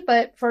policy,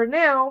 but for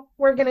now,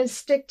 we're going to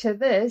stick to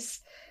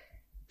this.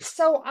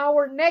 So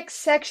our next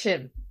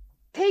section,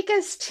 take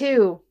us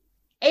to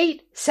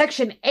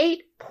section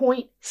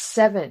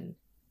 8.7.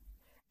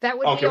 That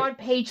would be on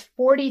page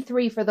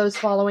 43 for those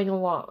following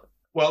along.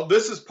 Well,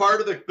 this is part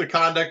of the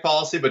conduct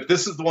policy, but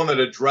this is the one that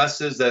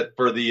addresses that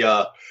for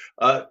the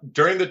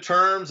during the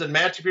terms and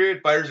match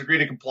period, fighters agree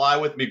to comply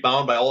with and be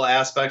bound by all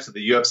aspects of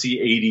the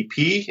UFC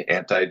ADP,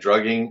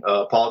 anti-drug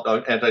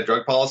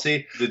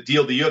policy. The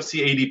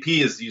UFC ADP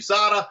is the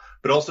USADA,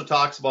 but also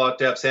talks about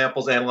to have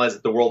samples analyzed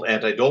at the World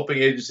Anti-Doping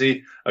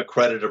Agency,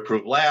 accredited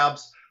approved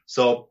labs.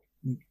 So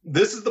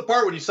this is the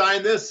part when you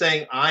sign this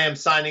saying, I am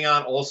signing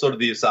on also to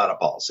the USADA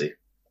policy.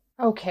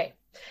 Okay.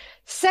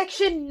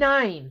 Section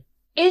 9.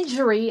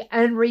 Injury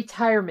and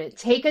retirement.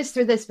 Take us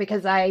through this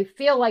because I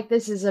feel like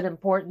this is an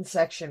important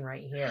section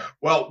right here.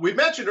 Well, we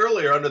mentioned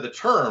earlier under the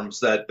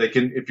terms that they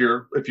can, if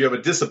you have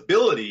a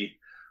disability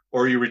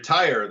or you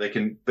retire, they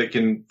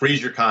can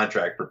freeze your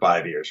contract for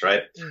 5 years,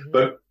 right? Mm-hmm.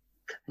 But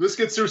let's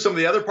get through some of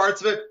the other parts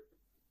of it.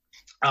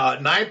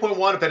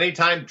 9.1, if at any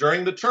time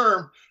during the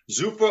term,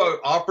 Zuffa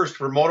offers to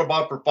promote a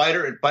bout for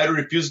fighter and fighter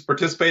refuses to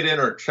participate in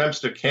or attempts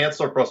to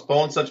cancel or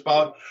postpone such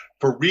bout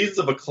for reasons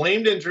of a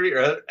claimed injury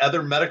or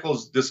other medical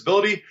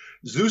disability,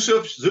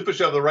 Zuffa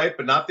shall have the right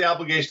but not the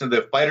obligation of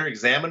the fighter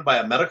examined by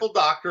a medical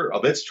doctor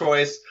of its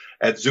choice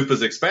at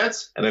Zuffa's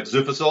expense. And if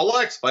Zuffa so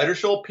elects, fighter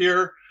shall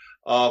appear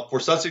for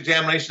such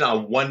examination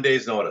on 1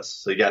 day's notice.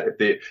 So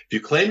if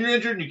you claim you're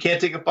injured and you can't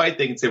take a fight,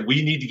 they can say,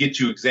 we need to get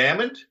you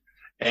examined.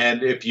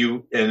 And if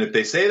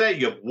they say that,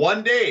 you have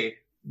 1 day.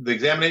 The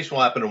examination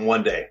will happen in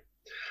 1 day.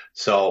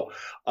 So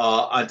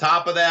on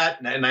top of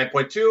that,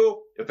 9.2,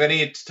 if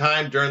any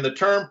time during the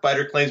term,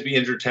 fighter claims to be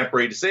injured,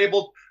 temporarily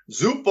disabled,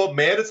 Zuffa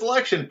may at its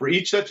election for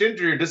each such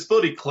injury or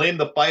disability claim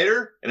the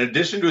fighter, in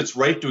addition to its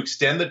right to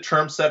extend the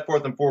term set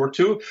forth in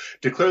 4.2,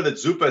 declare that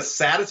Zuffa has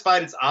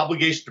satisfied its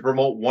obligation to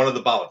promote one of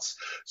the bouts.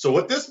 So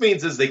what this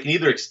means is they can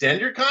either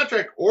extend your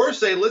contract or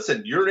say,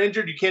 listen, you're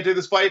injured, you can't do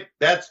this fight.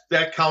 That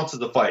counts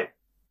as a fight.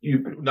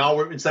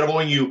 Instead of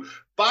owing you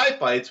 5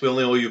 fights, we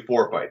only owe you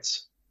 4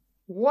 fights.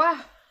 Wow.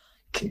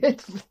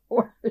 Good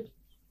Lord.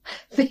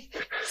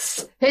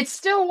 It's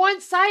still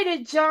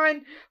one-sided,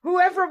 John.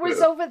 Whoever was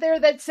over there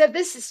that said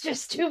this is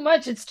just too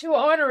much, it's too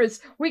onerous,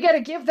 we got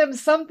to give them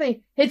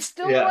something. It's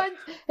still very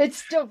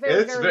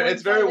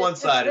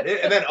one-sided.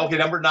 And then,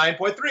 number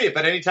 9.3, if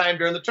at any time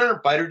during the term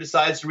fighter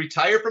decides to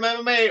retire from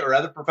MMA or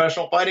other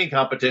professional fighting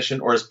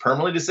competition or is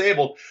permanently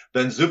disabled,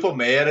 then Zuffa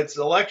may at its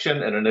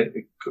election, and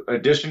in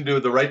addition to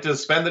the right to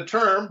suspend the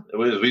term,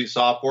 as we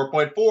saw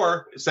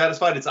 4.4,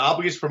 satisfied its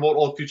obligation to promote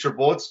all future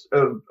bouts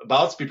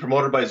be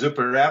promoted by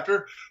Zuffa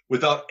after,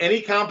 without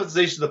any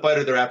compensation to the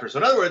fighter thereafter. So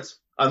in other words,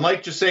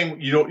 unlike just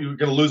saying you're going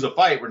to lose a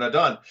fight, we're not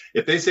done.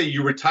 If they say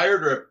you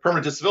retired or have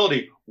permanent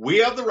disability, we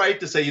have the right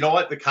to say, you know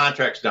what, the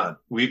contract's done.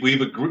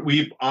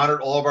 We've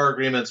honored all of our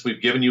agreements.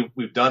 We've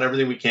done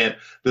everything we can.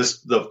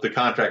 The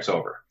contract's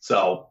over.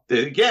 So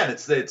again,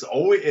 it's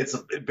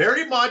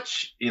very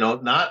much,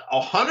 not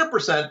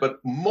 100%, but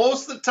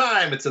most of the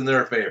time it's in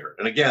their favor.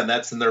 And again,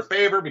 that's in their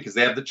favor because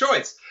they have the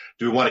choice.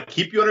 Do we want to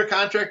keep you under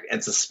contract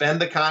and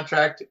suspend the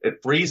contract and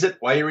freeze it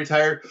while you're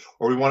retired?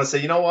 Or we want to say,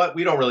 you know what,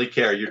 we don't really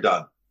care. You're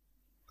done.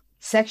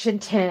 Section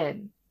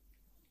 10,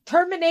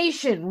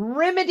 termination,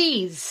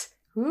 remedies.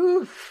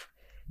 Oof.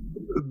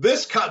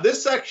 This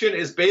section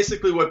is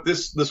basically what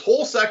this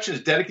whole section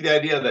is dedicated to the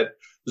idea that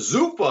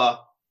Zuffa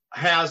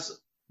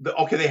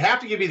they have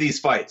to give you these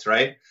fights,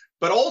 right?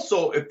 But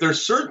also, if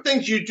there's certain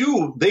things you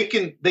do, they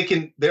can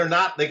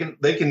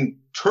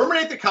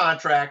terminate the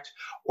contract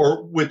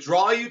or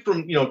withdraw you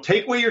from,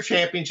 take away your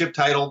championship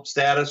title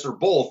status or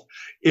both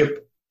if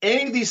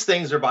any of these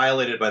things are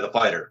violated by the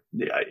fighter.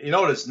 You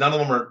notice none of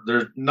them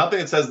there's nothing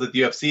that says that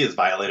the UFC has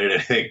violated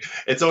anything.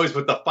 It's always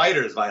what the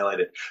fighter has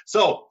violated.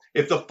 So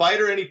if the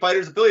fighter, any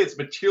fighter's affiliates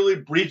materially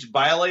breach,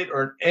 violate,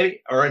 or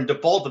in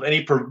default of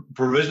any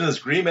provision of this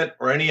agreement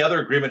or any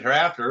other agreement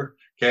hereafter,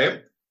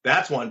 okay,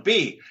 that's one.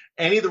 B,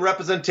 any of the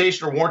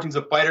representation or warrantings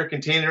of fighter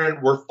contained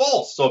therein were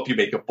false. So if you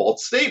make a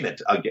false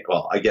statement,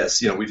 I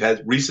guess, we've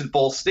had recent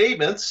false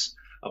statements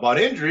about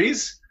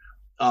injuries.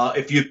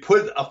 If you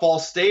put a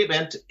false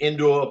statement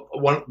into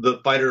the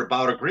fighter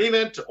about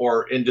agreement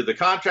or into the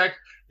contract,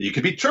 you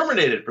could be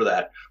terminated for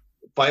that.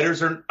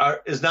 Fighters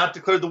is not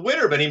declared the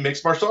winner of any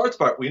mixed martial arts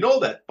fight. We know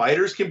that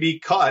fighters can be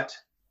cut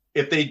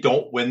if they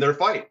don't win their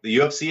fight. The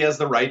UFC has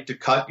the right to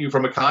cut you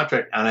from a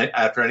contract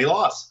after any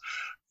loss.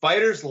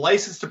 Fighters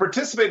licensed to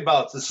participate in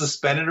bouts is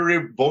suspended or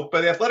revoked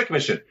by the Athletic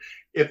Commission.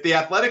 If the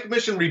Athletic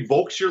Commission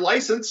revokes your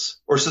license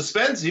or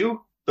suspends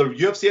you, the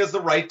UFC has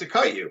the right to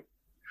cut you.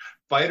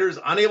 Fighters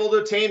unable to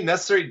obtain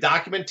necessary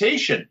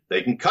documentation.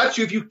 They can cut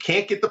you if you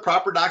can't get the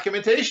proper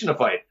documentation to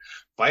fight.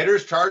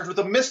 Fighters charged with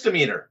a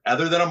misdemeanor,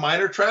 other than a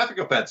minor traffic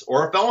offense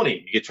or a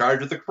felony. You get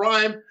charged with a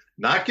crime,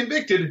 not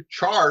convicted,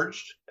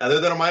 charged, other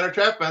than a minor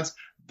traffic offense,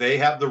 they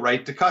have the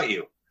right to cut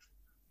you.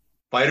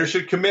 Fighters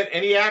should commit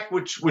any act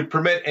which would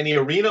permit any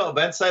arena,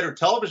 event site, or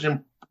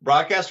television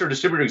broadcaster,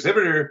 distributor,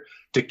 exhibitor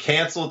to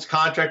cancel its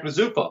contract with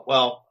Zuffa.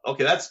 Well,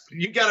 okay,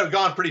 you got to have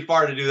gone pretty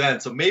far to do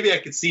that. So maybe I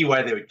could see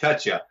why they would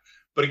cut you.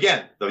 But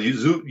again, the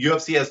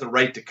UFC has the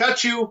right to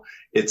cut you.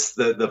 It's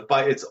the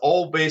fight. It's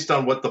all based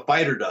on what the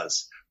fighter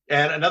does.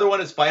 And another one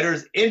is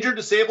fighters injured,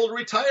 disabled,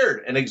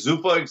 retired, and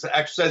Zuffa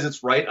exercises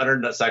its right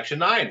under Section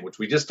 9, which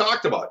we just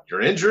talked about.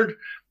 You're injured,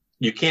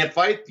 you can't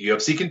fight. The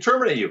UFC can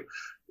terminate you.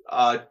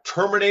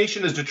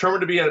 Termination is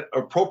determined to be an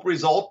appropriate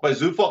result by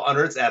Zuffa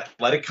under its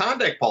athletic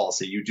conduct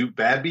policy. You do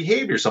bad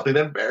behavior, something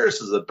that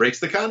embarrasses, that breaks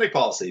the conduct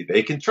policy,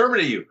 they can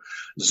terminate you.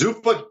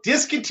 Zuffa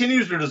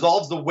discontinues or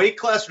dissolves the weight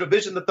class or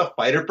division that the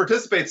fighter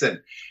participates in.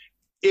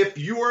 If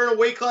you are in a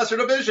weight class or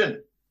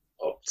division,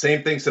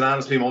 same thing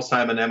synonymously most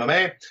time in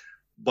MMA,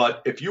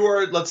 but if you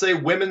are, let's say,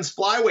 women's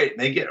flyweight, and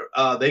they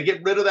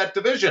get rid of that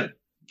division,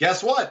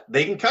 guess what?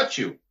 They can cut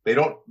you. They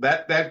don't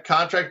that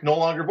contract no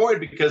longer void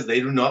because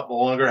they do no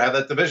longer have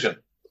that division.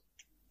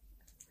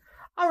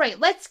 All right,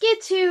 let's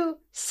get to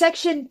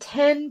section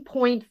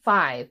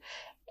 10.5.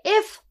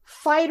 If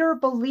fighter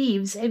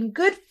believes in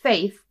good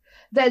faith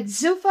that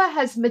Zuffa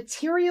has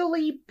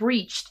materially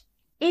breached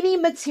any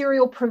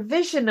material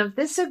provision of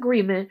this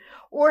agreement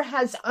or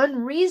has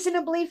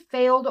unreasonably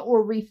failed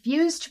or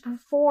refused to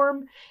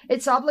perform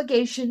its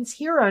obligations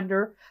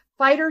hereunder,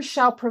 fighters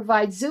shall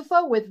provide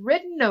Zuffa with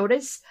written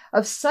notice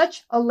of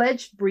such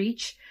alleged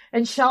breach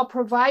and shall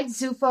provide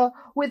Zuffa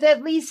with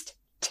at least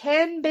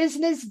 10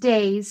 business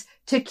days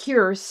to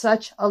cure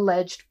such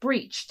alleged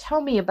breach.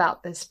 Tell me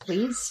about this,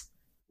 please.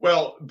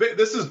 Well,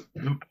 this is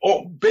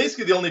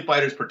basically the only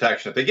fighter's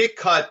protection. If they get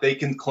cut, they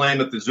can claim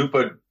that the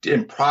Zuffa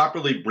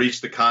improperly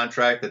breached the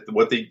contract, that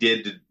what they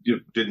did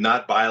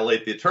not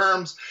violate the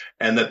terms,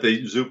 and that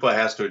the Zuffa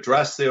has to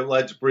address the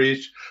alleged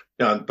breach.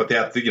 But they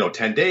have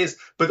 10 days.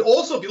 But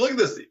also, if you look at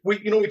this,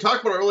 we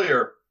talked about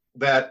earlier,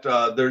 that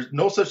there's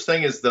no such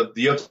thing as the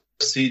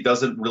UFC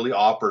doesn't really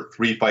offer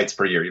 3 fights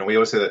per year. We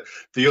always say that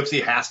the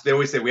UFC they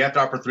always say we have to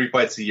offer 3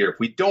 fights a year. If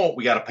we don't,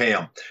 we got to pay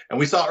them. And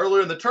we saw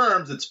earlier in the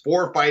terms, it's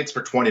 4 fights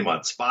for 20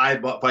 months,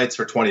 5 fights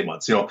for 20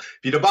 months. If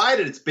you divide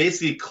it, it's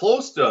basically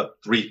close to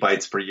 3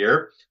 fights per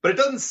year, but it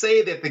doesn't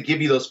say that they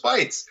give you those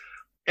fights.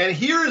 And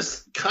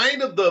here's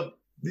kind of the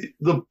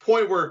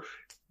point where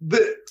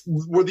the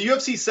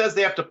UFC says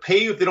they have to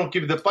pay you if they don't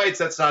give you the fights.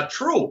 That's not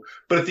true.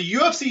 But if the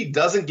UFC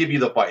doesn't give you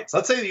the fights,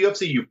 let's say the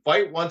UFC, you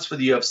fight once for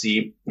the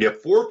UFC, you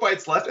have 4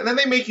 fights left, and then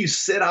they make you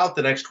sit out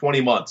the next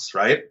 20 months,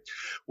 right?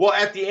 Well,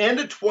 at the end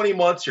of 20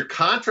 months, your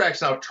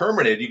contract's now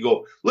terminated. You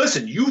go,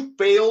 listen, you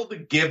failed to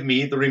give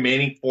me the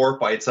remaining 4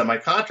 fights on my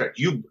contract.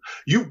 You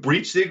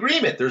breached the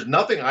agreement. There's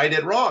nothing I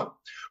did wrong.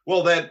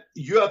 Well, then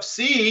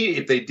UFC,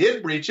 if they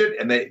did breach it,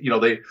 and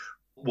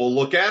we'll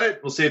look at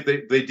it. We'll see if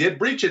they did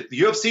breach it.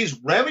 The UFC's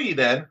remedy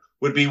then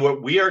would be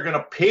what we are going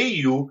to pay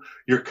you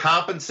your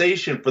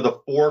compensation for the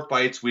 4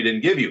 fights we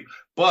didn't give you.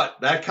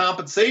 But that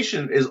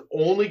compensation is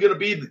only going to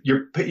be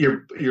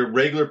your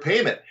regular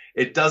payment.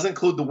 It doesn't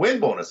include the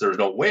win bonus. There's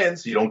no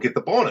wins, so you don't get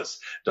the bonus.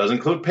 It doesn't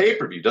include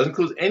pay-per-view. It doesn't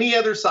include any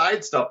other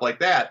side stuff like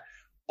that.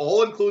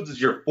 All it includes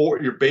is your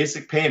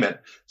basic payment.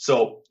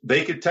 So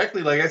they could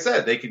technically, like I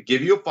said, they could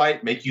give you a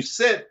fight, make you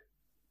sit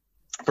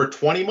for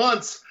 20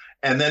 months,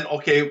 and then,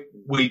 okay,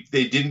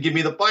 they didn't give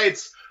me the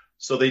fights,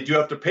 so they do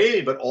have to pay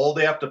me, but all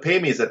they have to pay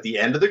me is at the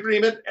end of the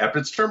agreement, after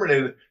it's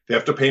terminated, they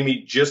have to pay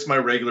me just my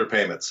regular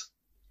payments.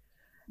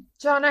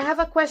 John, I have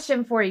a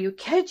question for you.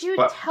 Could you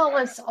tell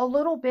us a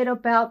little bit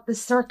about the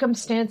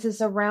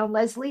circumstances around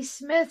Leslie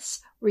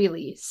Smith's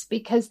release?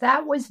 Because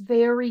that was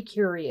very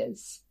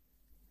curious.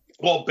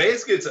 Well,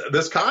 basically, it's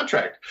this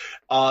contract.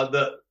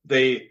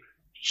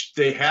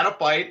 They had a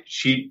fight.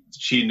 She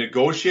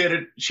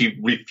negotiated. She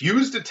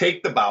refused to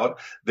take the bout.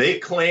 They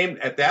claimed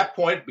at that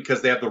point,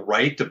 because they have the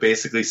right to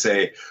basically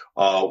say,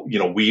 we're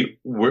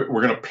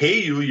going to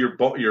pay you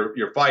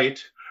your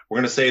fight. We're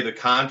going to say the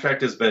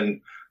contract has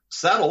been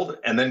settled,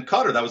 and then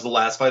cut her. That was the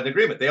last fight in the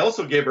agreement. They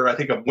also gave her, I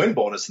think, a win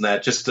bonus in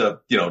that, just to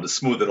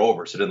smooth it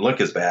over, so it didn't look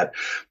as bad.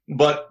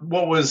 But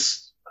what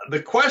was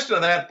the question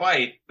on that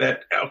fight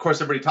that, of course,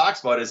 everybody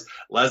talks about is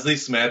Leslie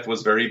Smith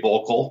was very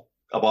vocal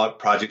about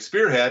Project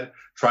Spearhead,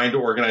 trying to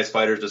organize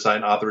fighters to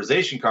sign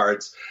authorization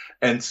cards.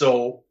 And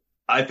so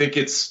I think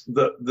it's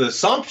the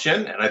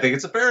assumption, and I think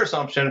it's a fair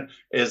assumption,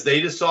 is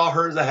they just saw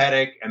her as a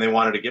headache and they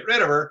wanted to get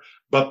rid of her.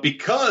 But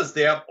because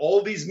they have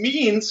all these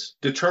means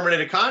to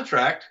terminate a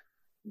contract,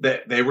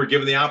 that they were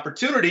given the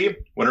opportunity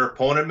when her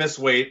opponent missed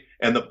weight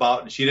and the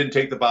bout, and she didn't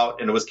take the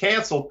bout and it was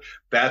canceled.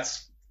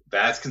 That's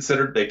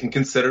considered. They can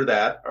consider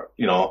that.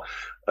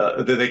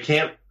 They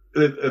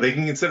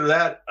can consider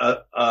that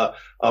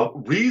a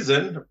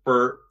reason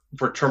for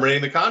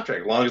terminating the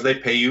contract, as long as they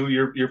pay you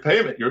your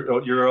payment,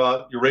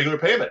 your regular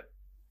payment.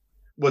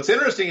 What's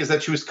interesting is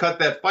that she was cut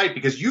that fight,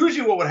 because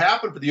usually what would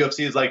happen for the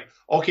UFC is like,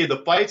 okay, the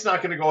fight's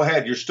not going to go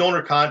ahead. You're still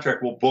under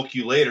contract. We'll book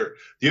you later.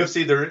 The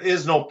UFC, there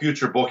is no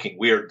future booking.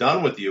 We are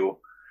done with you.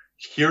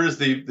 Here's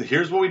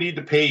what we need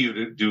to pay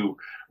you to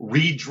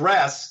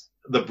redress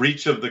the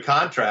breach of the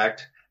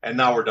contract, and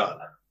now we're done.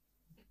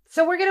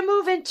 So we're going to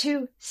move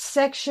into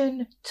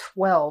Section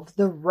 12,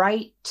 the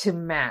right to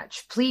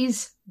match.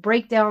 Please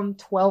break down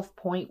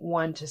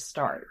 12.1 to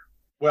start.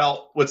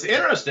 Well, what's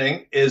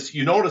interesting is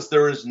you notice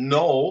there is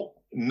no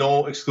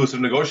exclusive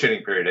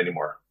negotiating period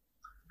anymore.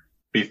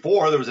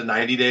 Before, there was a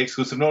 90-day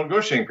exclusive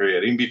negotiating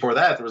period. Even before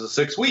that, there was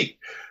a 6-week.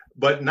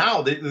 But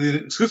now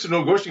the exclusive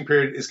negotiating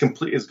period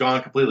is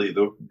gone completely.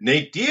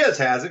 Nate Diaz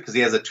has it because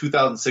he has a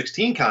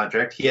 2016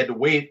 contract. He had to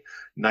wait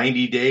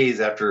 90 days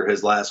after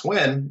his last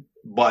win.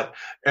 But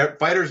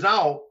fighters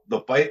now,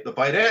 the fight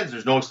ends.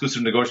 There's no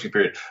exclusive negotiating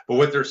period. But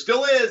what there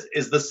still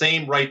is the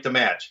same right to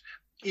match.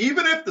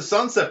 Even if the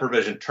sunset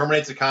provision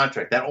terminates a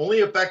contract, that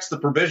only affects the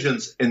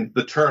provisions in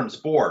the terms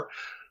for.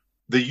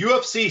 The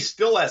UFC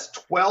still has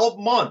 12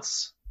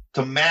 months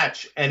to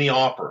match any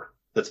offer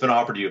that's been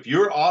offered to you. If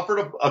you're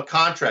offered a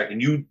contract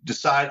and you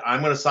decide,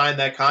 I'm going to sign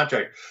that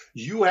contract,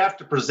 you have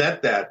to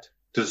present that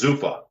to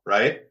Zuffa,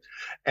 right?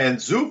 And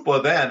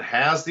Zuffa then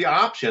has the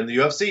option, the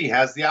UFC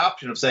has the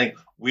option of saying,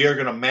 we are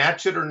going to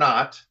match it or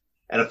not.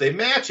 And if they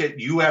match it,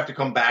 you have to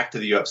come back to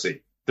the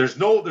UFC. There's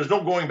no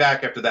going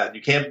back after that.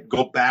 You can't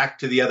go back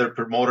to the other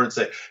promoter and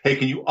say, hey,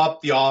 can you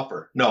up the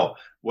offer? No,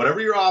 whatever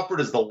you're offered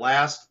is the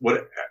last,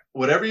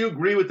 whatever you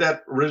agree with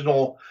that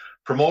original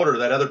promoter,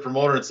 that other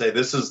promoter, and say,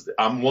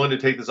 I'm willing to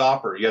take this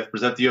offer. You have to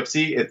present the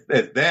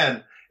UFC.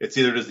 Then it's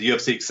either does the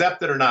UFC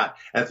accept it or not.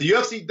 And if the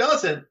UFC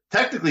doesn't,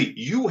 technically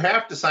you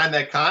have to sign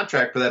that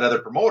contract for that other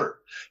promoter.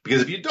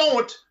 Because if you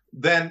don't,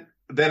 then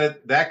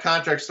that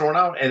contract's thrown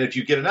out. And if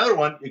you get another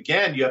one,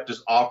 again, you have to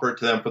offer it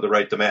to them for the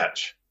right to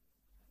match.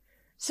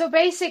 So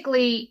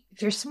basically,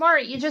 if you're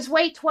smart, you just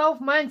wait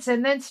 12 months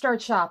and then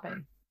start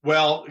shopping.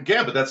 Well,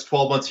 again, but that's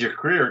 12 months of your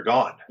career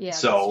gone. Yeah,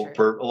 so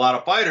for a lot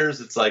of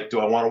fighters, it's like, do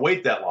I want to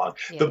wait that long?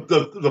 Yeah.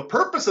 The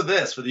purpose of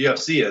this for the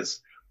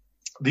UFC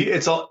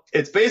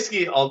it's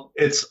basically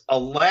a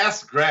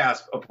last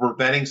grasp of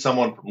preventing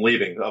someone from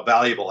leaving a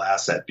valuable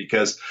asset,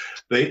 because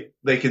they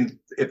can,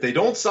 if they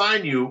don't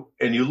sign you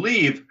and you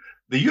leave,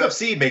 the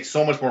UFC makes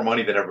so much more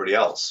money than everybody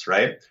else,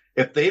 right?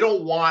 If they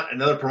don't want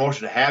another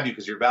promotion to have you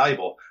because you're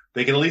valuable,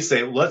 they can at least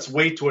say, let's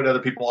wait till what other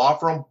people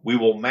offer them. We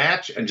will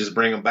match and just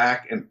bring them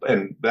back,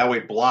 and that way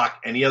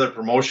block any other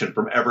promotion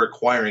from ever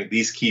acquiring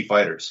these key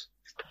fighters.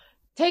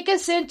 Take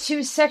us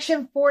into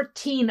Section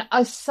 14,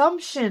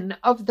 Assumption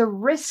of the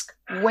Risk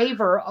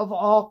Waiver of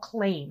All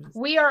Claims.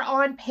 We are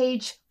on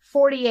page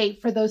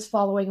 48 for those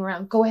following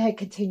around. Go ahead,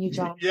 continue,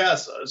 John.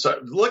 Yes.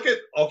 So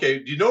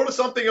do you notice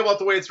something about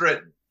the way it's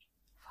written?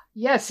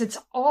 Yes, it's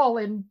all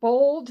in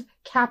bold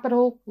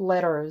capital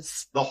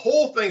letters. The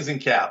whole thing's in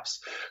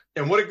caps.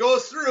 And what it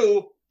goes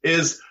through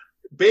is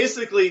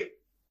basically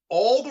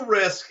all the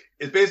risk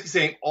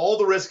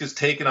is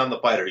taken on the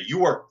fighter.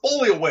 You are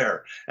fully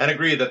aware and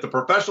agree that the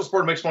professional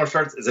sport of mixed martial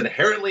arts is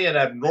inherently an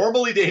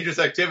abnormally dangerous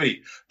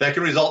activity that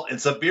can result in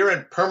severe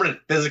and permanent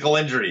physical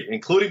injury,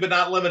 including but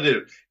not limited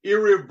to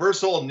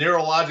irreversible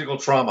neurological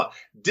trauma,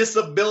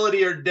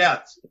 disability, or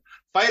death.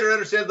 Fighter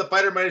understands the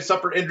fighter might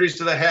suffer injuries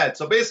to the head.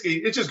 So basically,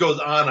 it just goes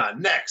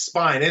on. Neck,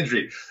 spine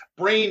injury,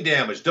 brain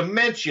damage,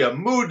 dementia,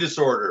 mood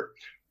disorder.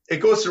 It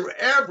goes through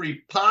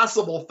every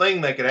possible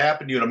thing that could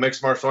happen to you in a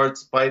mixed martial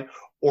arts fight,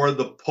 or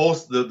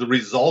the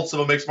results of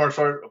a mixed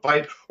martial arts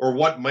fight, or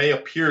what may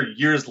appear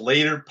years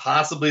later,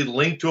 possibly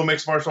linked to a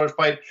mixed martial arts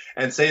fight,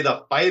 and say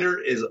the fighter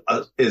is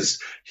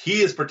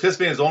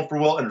participating in his own free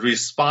will and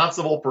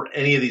responsible for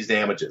any of these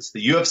damages.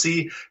 The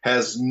UFC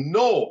has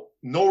no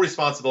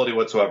responsibility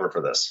whatsoever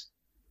for this.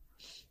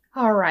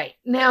 All right.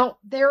 Now,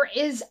 there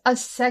is a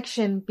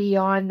section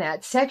beyond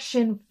that,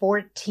 Section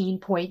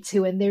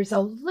 14.2, and there's a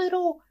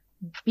little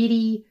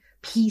bitty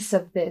piece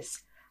of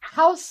this.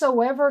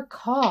 Howsoever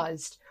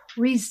caused,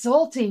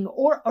 resulting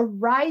or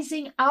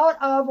arising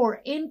out of or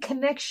in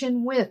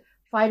connection with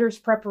fighter's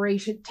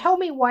preparation. Tell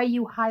me why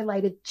you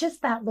highlighted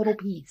just that little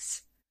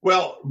piece.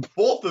 Well,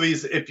 both of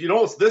these, if you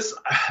notice,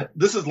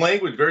 this is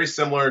language very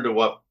similar to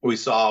what we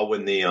saw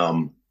when the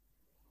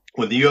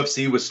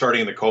UFC was starting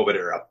in the COVID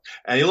era.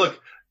 And you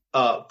look,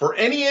 for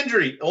any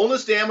injury,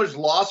 illness, damage,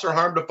 loss, or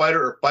harm to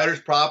fighter or fighter's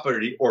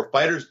property, or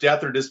fighter's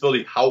death or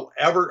disability,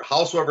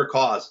 howsoever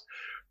caused.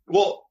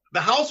 Well,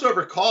 the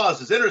howsoever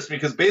caused is interesting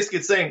because basically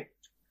it's saying,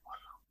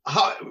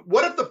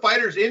 what if the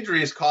fighter's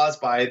injury is caused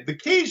by the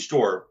cage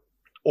door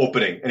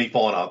opening and he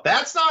falling out?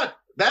 That's not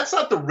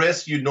the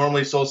risk you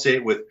normally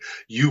associate with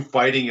you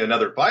fighting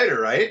another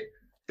fighter, right?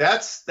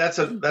 That's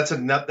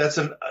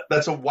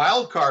a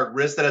wild card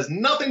risk that has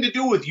nothing to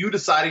do with you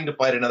deciding to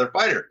fight another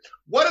fighter.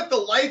 What if the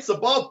lights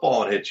above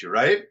fall and hit you,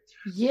 right?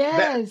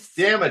 Yes.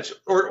 That damage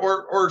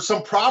or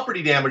some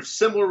property damage,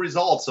 similar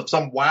results of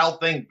some wild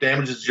thing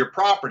damages your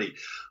property.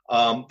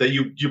 That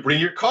you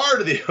bring your car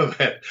to the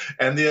event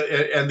and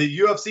the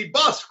UFC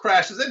bus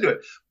crashes into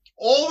it.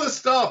 All this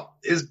stuff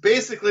is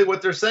basically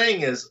what they're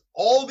saying is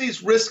all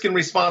these risks and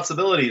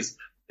responsibilities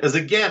is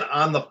again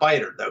on the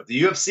fighter.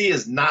 The UFC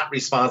is not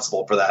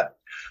responsible for that.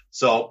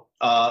 So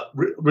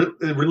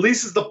it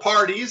releases the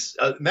parties.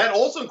 And that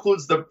also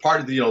includes the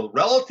party, the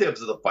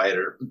relatives of the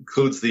fighter,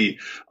 includes the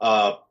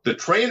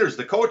trainers,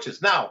 the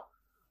coaches. Now,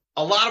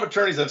 a lot of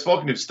attorneys I've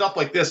spoken to, stuff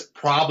like this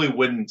probably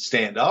wouldn't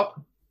stand up.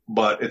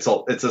 But it's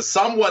a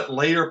somewhat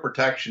layer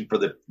protection for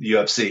the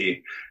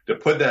UFC to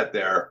put that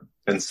there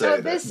and say.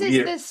 So this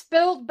is the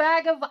spilled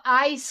bag of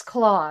ice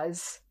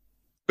clause.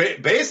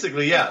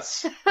 Basically,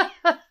 yes.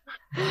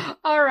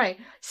 All right.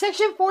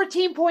 Section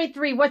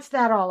 14.3, what's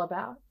that all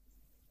about?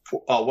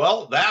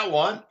 Well, that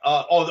one,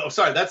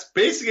 that's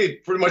basically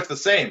pretty much the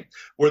same.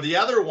 Where the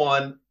other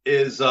one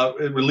is,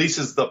 it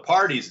releases the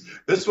parties.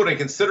 This one, in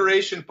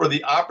consideration for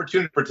the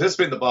opportunity to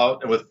participate in the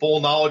bout and with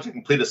full knowledge and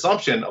complete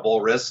assumption of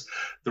all risks,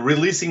 the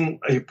releasing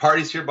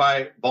parties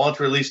hereby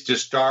voluntarily release,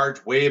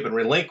 discharge, waive, and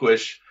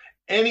relinquish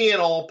any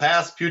and all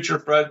past, future,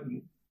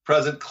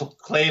 present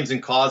claims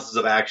and causes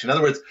of action. In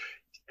other words,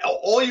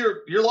 all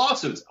your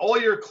lawsuits, all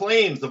your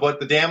claims of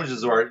what the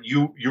damages are,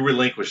 you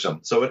relinquish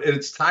them. So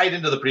it's tied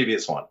into the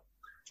previous one.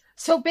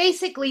 So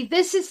basically,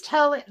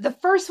 the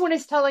first one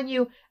is telling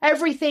you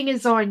everything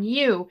is on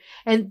you.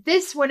 And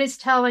this one is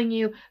telling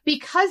you,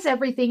 because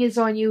everything is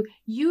on you,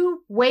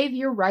 you waive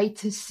your right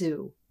to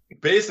sue.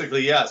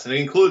 Basically, yes. And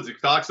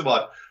it talks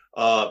about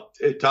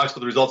the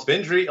results of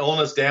injury,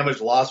 illness,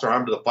 damage, loss, or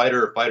harm to the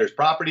fighter or fighter's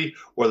property,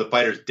 or the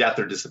fighter's death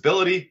or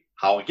disability.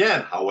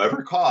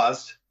 However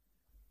caused,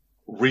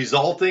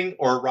 resulting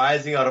or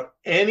arising out of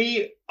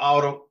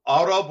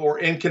or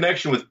in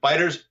connection with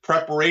fighters'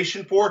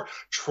 preparation for,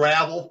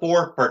 travel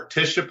for,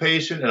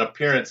 participation, and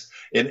appearance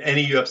in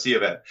any UFC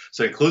event.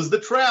 So it includes the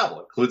travel,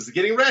 includes the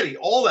getting ready,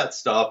 all that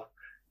stuff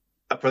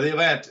for the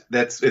event.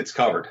 It's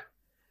covered.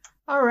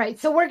 All right.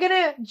 So we're going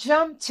to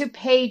jump to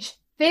page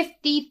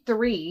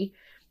 53,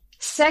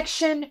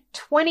 section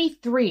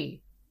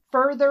 23,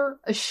 further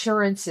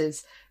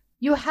assurances.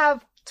 You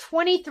have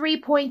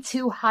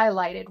 23.2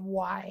 highlighted.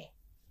 Why?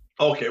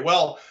 Okay,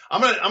 well,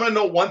 I'm gonna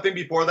note one thing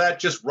before that.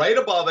 Just right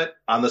above it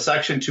on the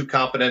section 2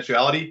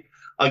 confidentiality,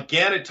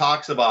 Again, it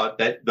talks about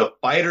that the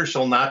fighter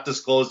shall not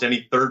disclose to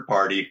any third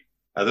party,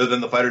 other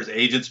than the fighter's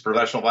agents,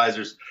 professional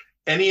advisors,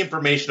 any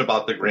information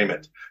about the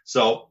agreement.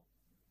 So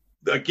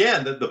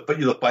again,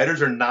 the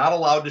fighters are not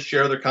allowed to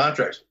share their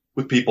contracts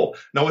with people.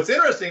 Now, what's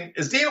interesting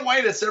is Dana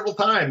White has several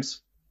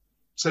times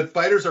said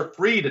fighters are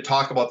free to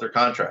talk about their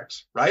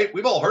contracts, right?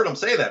 We've all heard him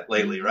say that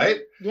lately, right?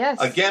 Yes.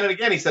 Again and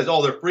again, he says,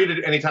 they're free to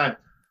do any time.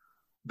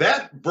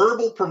 That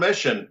verbal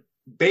permission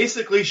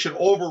basically should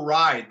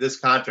override this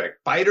contract.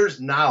 Fighters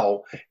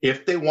now,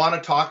 if they want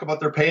to talk about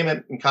their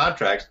payment and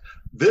contracts,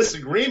 this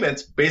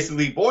agreement's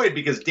basically void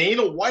because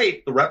Dana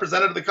White, the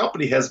representative of the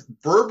company, has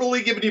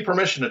verbally given you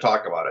permission to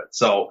talk about it.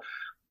 So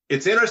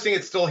it's interesting.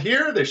 It's still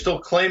here. They're still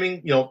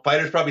claiming,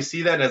 fighters probably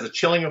see that as a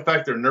chilling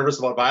effect. They're nervous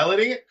about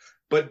violating it.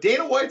 But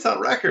Dana White's on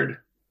record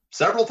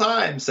several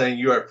times saying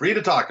you are free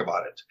to talk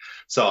about it.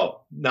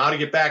 So now to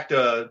get back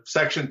to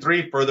Section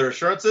 3, further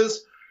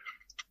assurances.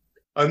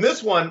 On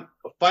this one,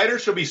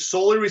 fighters shall be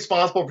solely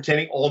responsible for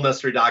obtaining all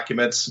necessary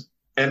documents.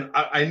 And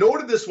I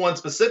noted this one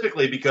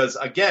specifically because,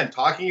 again,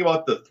 talking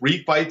about the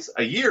 3 fights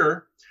a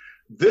year,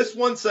 this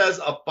one says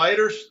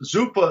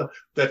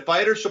that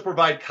fighters shall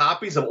provide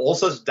copies of all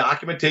such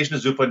documentation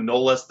to Zuffa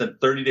no less than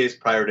 30 days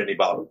prior to any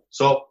bout.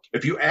 So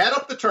if you add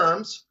up the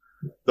terms,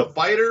 the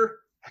fighter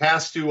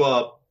has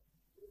to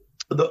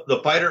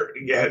the fighter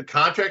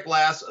contract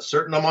lasts a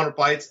certain amount of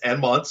fights and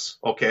months,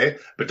 okay,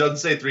 but doesn't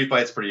say 3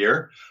 fights per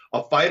year.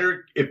 A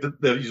fighter, if the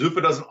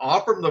Zuffa doesn't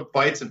offer them the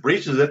fights and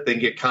breaches it, they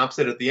can get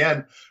compensated at the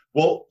end.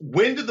 Well,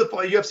 when did the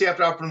UFC have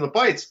to offer them the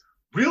fights?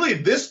 Really,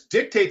 this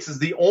dictates is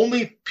the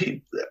only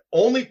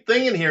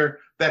thing in here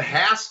that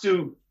has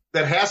to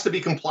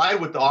be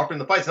complied with the offering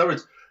the fights. In other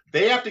words,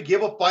 they have to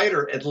give a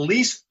fighter at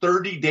least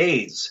 30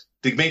 days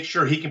to make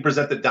sure he can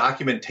present the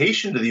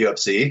documentation to the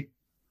UFC.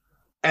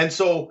 And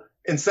so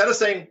instead of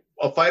saying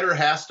a fighter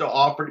has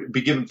to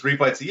be given 3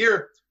 fights a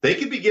year, they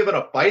could be given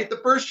a fight the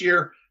first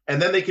year,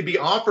 and then they could be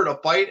offered a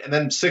fight, and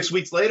then 6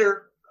 weeks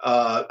later,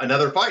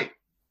 another fight,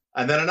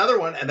 and then another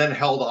one, and then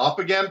held off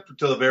again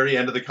to the very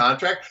end of the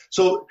contract.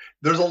 So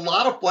there's a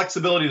lot of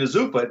flexibility to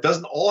Zuffa. It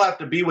doesn't all have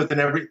to be within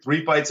every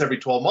 3 fights every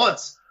 12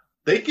 months.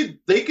 They could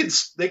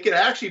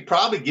actually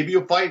probably give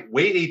you a fight,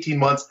 wait 18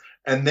 months,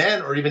 and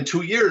then, or even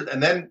 2 years,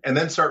 and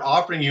then start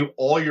offering you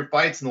all your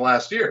fights in the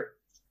last year.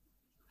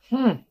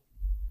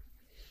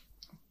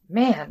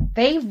 Man,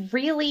 they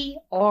really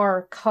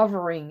are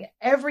covering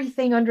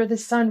everything under the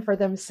sun for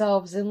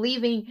themselves and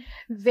leaving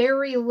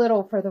very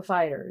little for the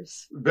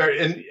fighters.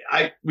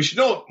 We should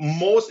know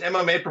most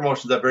MMA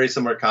promotions have very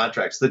similar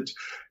contracts.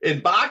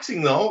 In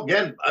boxing, though,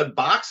 again,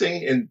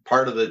 boxing in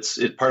part of a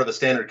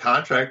standard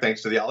contract,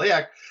 thanks to the Ali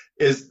Act,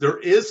 is there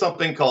is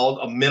something called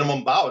a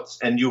minimum bouts,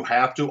 and you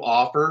have to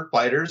offer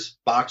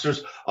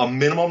boxers, a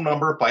minimum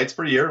number of fights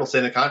per year. It'll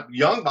say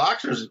young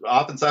boxers,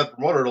 often side the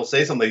promoter, it'll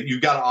say something, you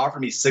got to offer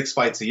me 6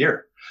 fights a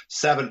year,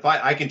 7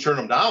 fights. I can turn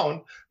them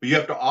down, but you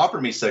have to offer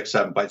me 6,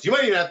 7 fights. You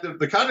might even have to,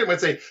 the contract might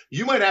say,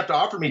 you might have to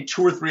offer me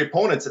 2 or 3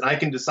 opponents, and I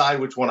can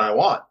decide which one I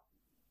want.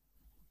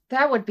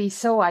 That would be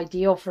so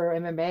ideal for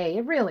MMA.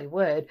 It really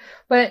would.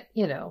 But,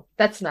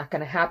 that's not going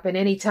to happen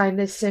anytime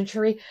this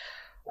century.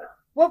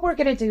 What we're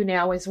going to do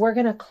now is we're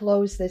going to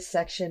close this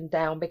section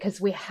down because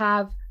we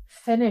have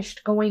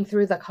finished going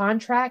through the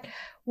contract.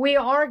 We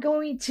are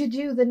going to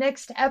do the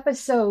next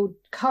episode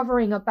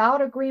covering a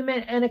bout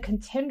agreement and a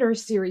contender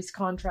series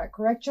contract.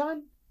 Correct,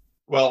 John?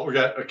 Well, we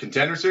got a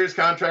contender series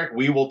contract.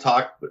 We will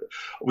talk.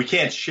 We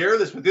can't share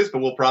this with this, but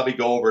we'll probably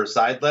go over a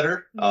side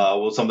letter,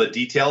 some of the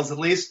details at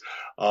least.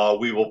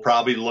 We will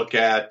probably look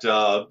at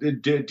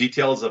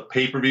details of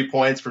pay-per-view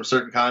points from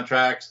certain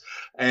contracts.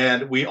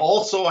 And we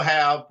also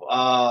have,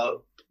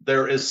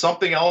 there is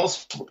something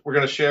else we're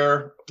going to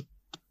share,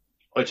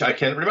 which I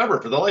can't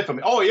remember for the life of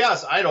me. Oh,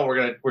 yes, I know we're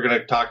going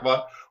to talk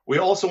about. We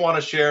also want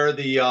to share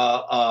the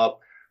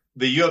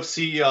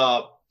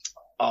UFC,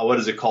 what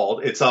is it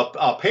called? It's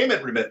a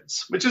payment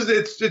remittance, which is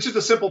it's just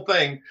a simple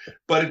thing,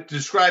 but it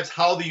describes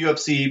how the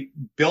UFC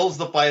bills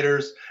the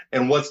fighters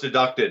and what's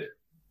deducted.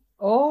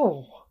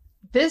 Oh,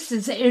 this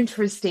is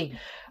interesting.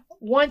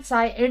 Once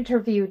I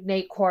interviewed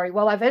Nate Quarry.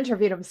 Well, I've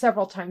interviewed him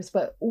several times,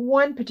 but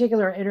one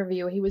particular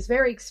interview, he was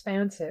very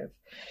expansive,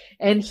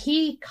 and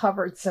he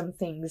covered some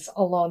things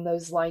along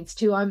those lines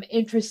too. I'm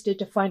interested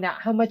to find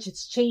out how much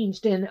it's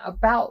changed in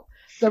about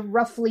the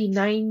roughly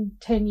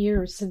 9-10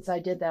 years since I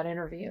did that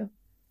interview.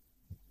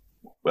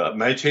 Well, it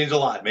might change a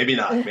lot. Maybe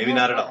not. Maybe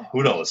not at all.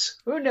 Who knows?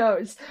 Who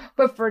knows?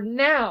 But for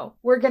now,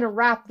 we're going to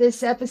wrap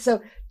this episode.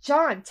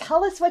 John,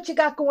 tell us what you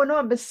got going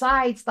on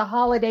besides the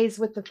holidays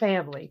with the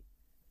family.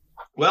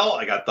 Well,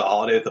 I got the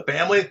holiday with the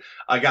family.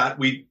 I got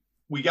really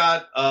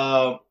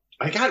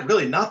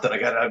nothing.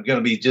 I'm going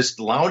to be just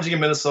lounging in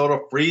Minnesota,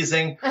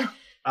 freezing.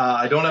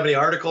 I don't have any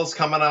articles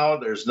coming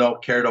out. There's no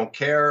care, don't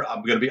care.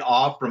 I'm going to be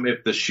off from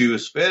If the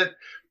Shoes Fit.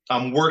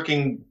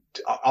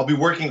 I'll be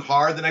working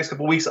hard the next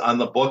couple of weeks on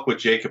the book with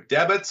Jacob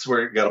Debitz.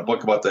 We got a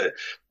book about the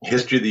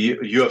history of the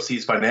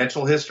UFC's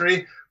financial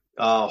history.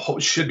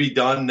 Should be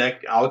done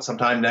out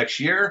sometime next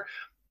year.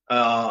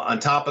 on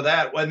top of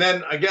that. And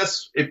then I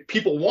guess if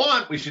people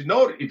want, we should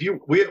note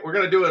we're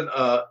going to do an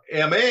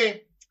AMA.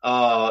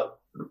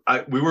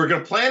 We were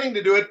planning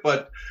to do it,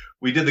 but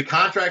we did the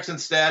contracts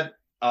instead.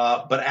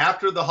 But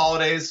after the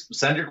holidays,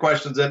 send your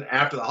questions in.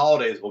 After the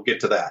holidays, we'll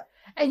get to that.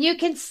 And you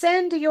can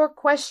send your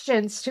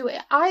questions to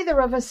either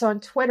of us on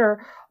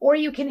Twitter, or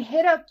you can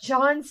hit up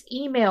John's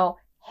email,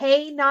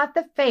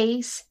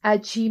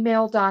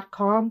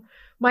 heynottheface@gmail.com.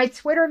 My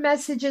Twitter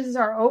messages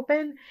are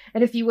open,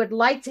 and if you would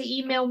like to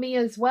email me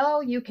as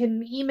well, you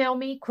can email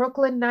me,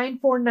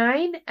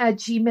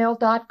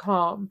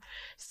 crooklyn949@gmail.com.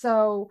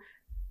 So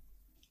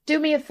do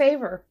me a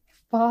favor.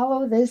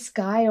 Follow this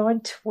guy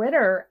on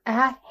Twitter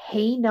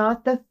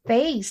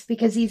 @heynottheface,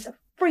 because he's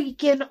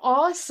freaking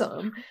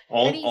awesome.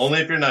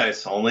 Only if you're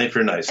nice. Only if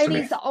you're nice to me.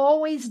 And he's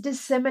always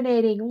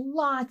disseminating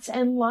lots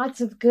and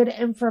lots of good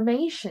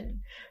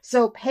information.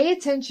 So pay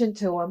attention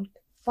to him.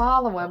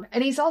 Follow him.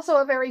 And he's also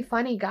a very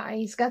funny guy.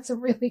 He's got some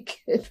really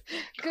good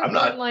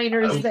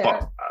one-liners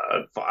there.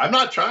 I'm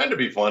not trying to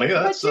be funny.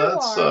 That's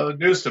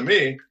news to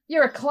me.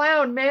 You're a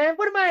clown, man.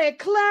 What am I, a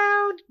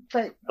clown?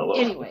 But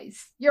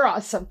anyways, you're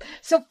awesome.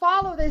 So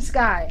follow this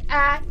guy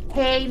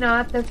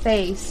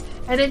 @heynottheface.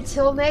 And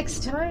until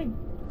next time,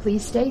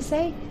 please stay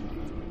safe.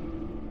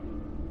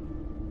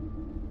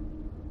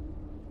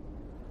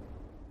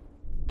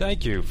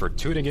 Thank you for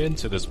tuning in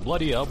to this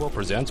Bloody Elbow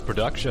Presents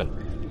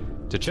production.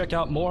 To check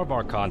out more of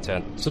our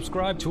content,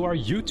 subscribe to our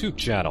YouTube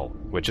channel,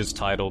 which is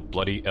titled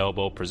Bloody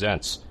Elbow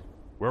Presents.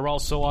 We're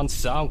also on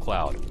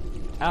SoundCloud,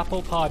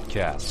 Apple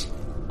Podcasts,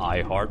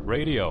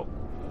 iHeartRadio,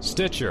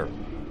 Stitcher,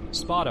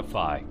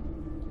 Spotify,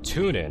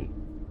 TuneIn,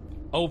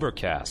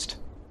 Overcast,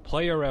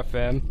 Player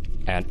FM,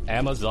 and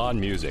Amazon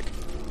Music.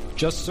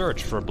 Just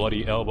search for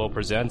Bloody Elbow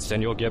Presents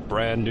and you'll get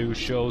brand new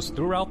shows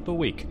throughout the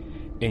week,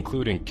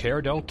 including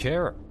Care Don't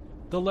Care,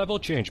 the Level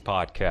Change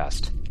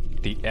Podcast,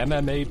 the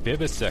MMA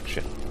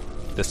Vivisection,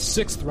 the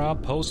 6th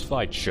Round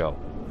Post-Fight Show,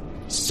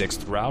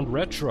 6th Round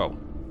Retro,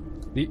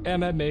 the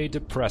MMA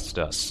Depressed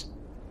Us,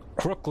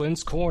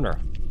 Crooklyn's Corner,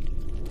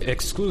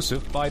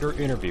 exclusive fighter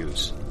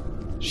interviews,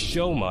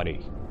 show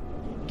money,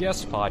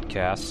 guest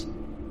podcasts,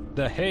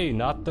 the Hey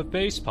Not The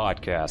Face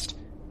podcast,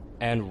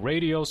 and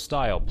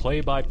radio-style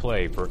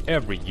play-by-play for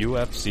every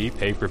UFC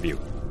pay-per-view.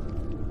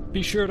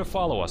 Be sure to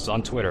follow us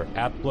on Twitter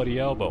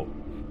 @BloodyElbow,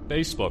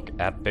 Facebook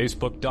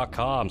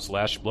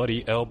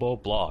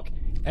 @facebook.com/BloodyElbowBlog,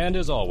 and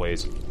as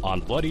always,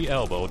 on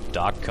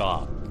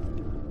BloodyElbow.com.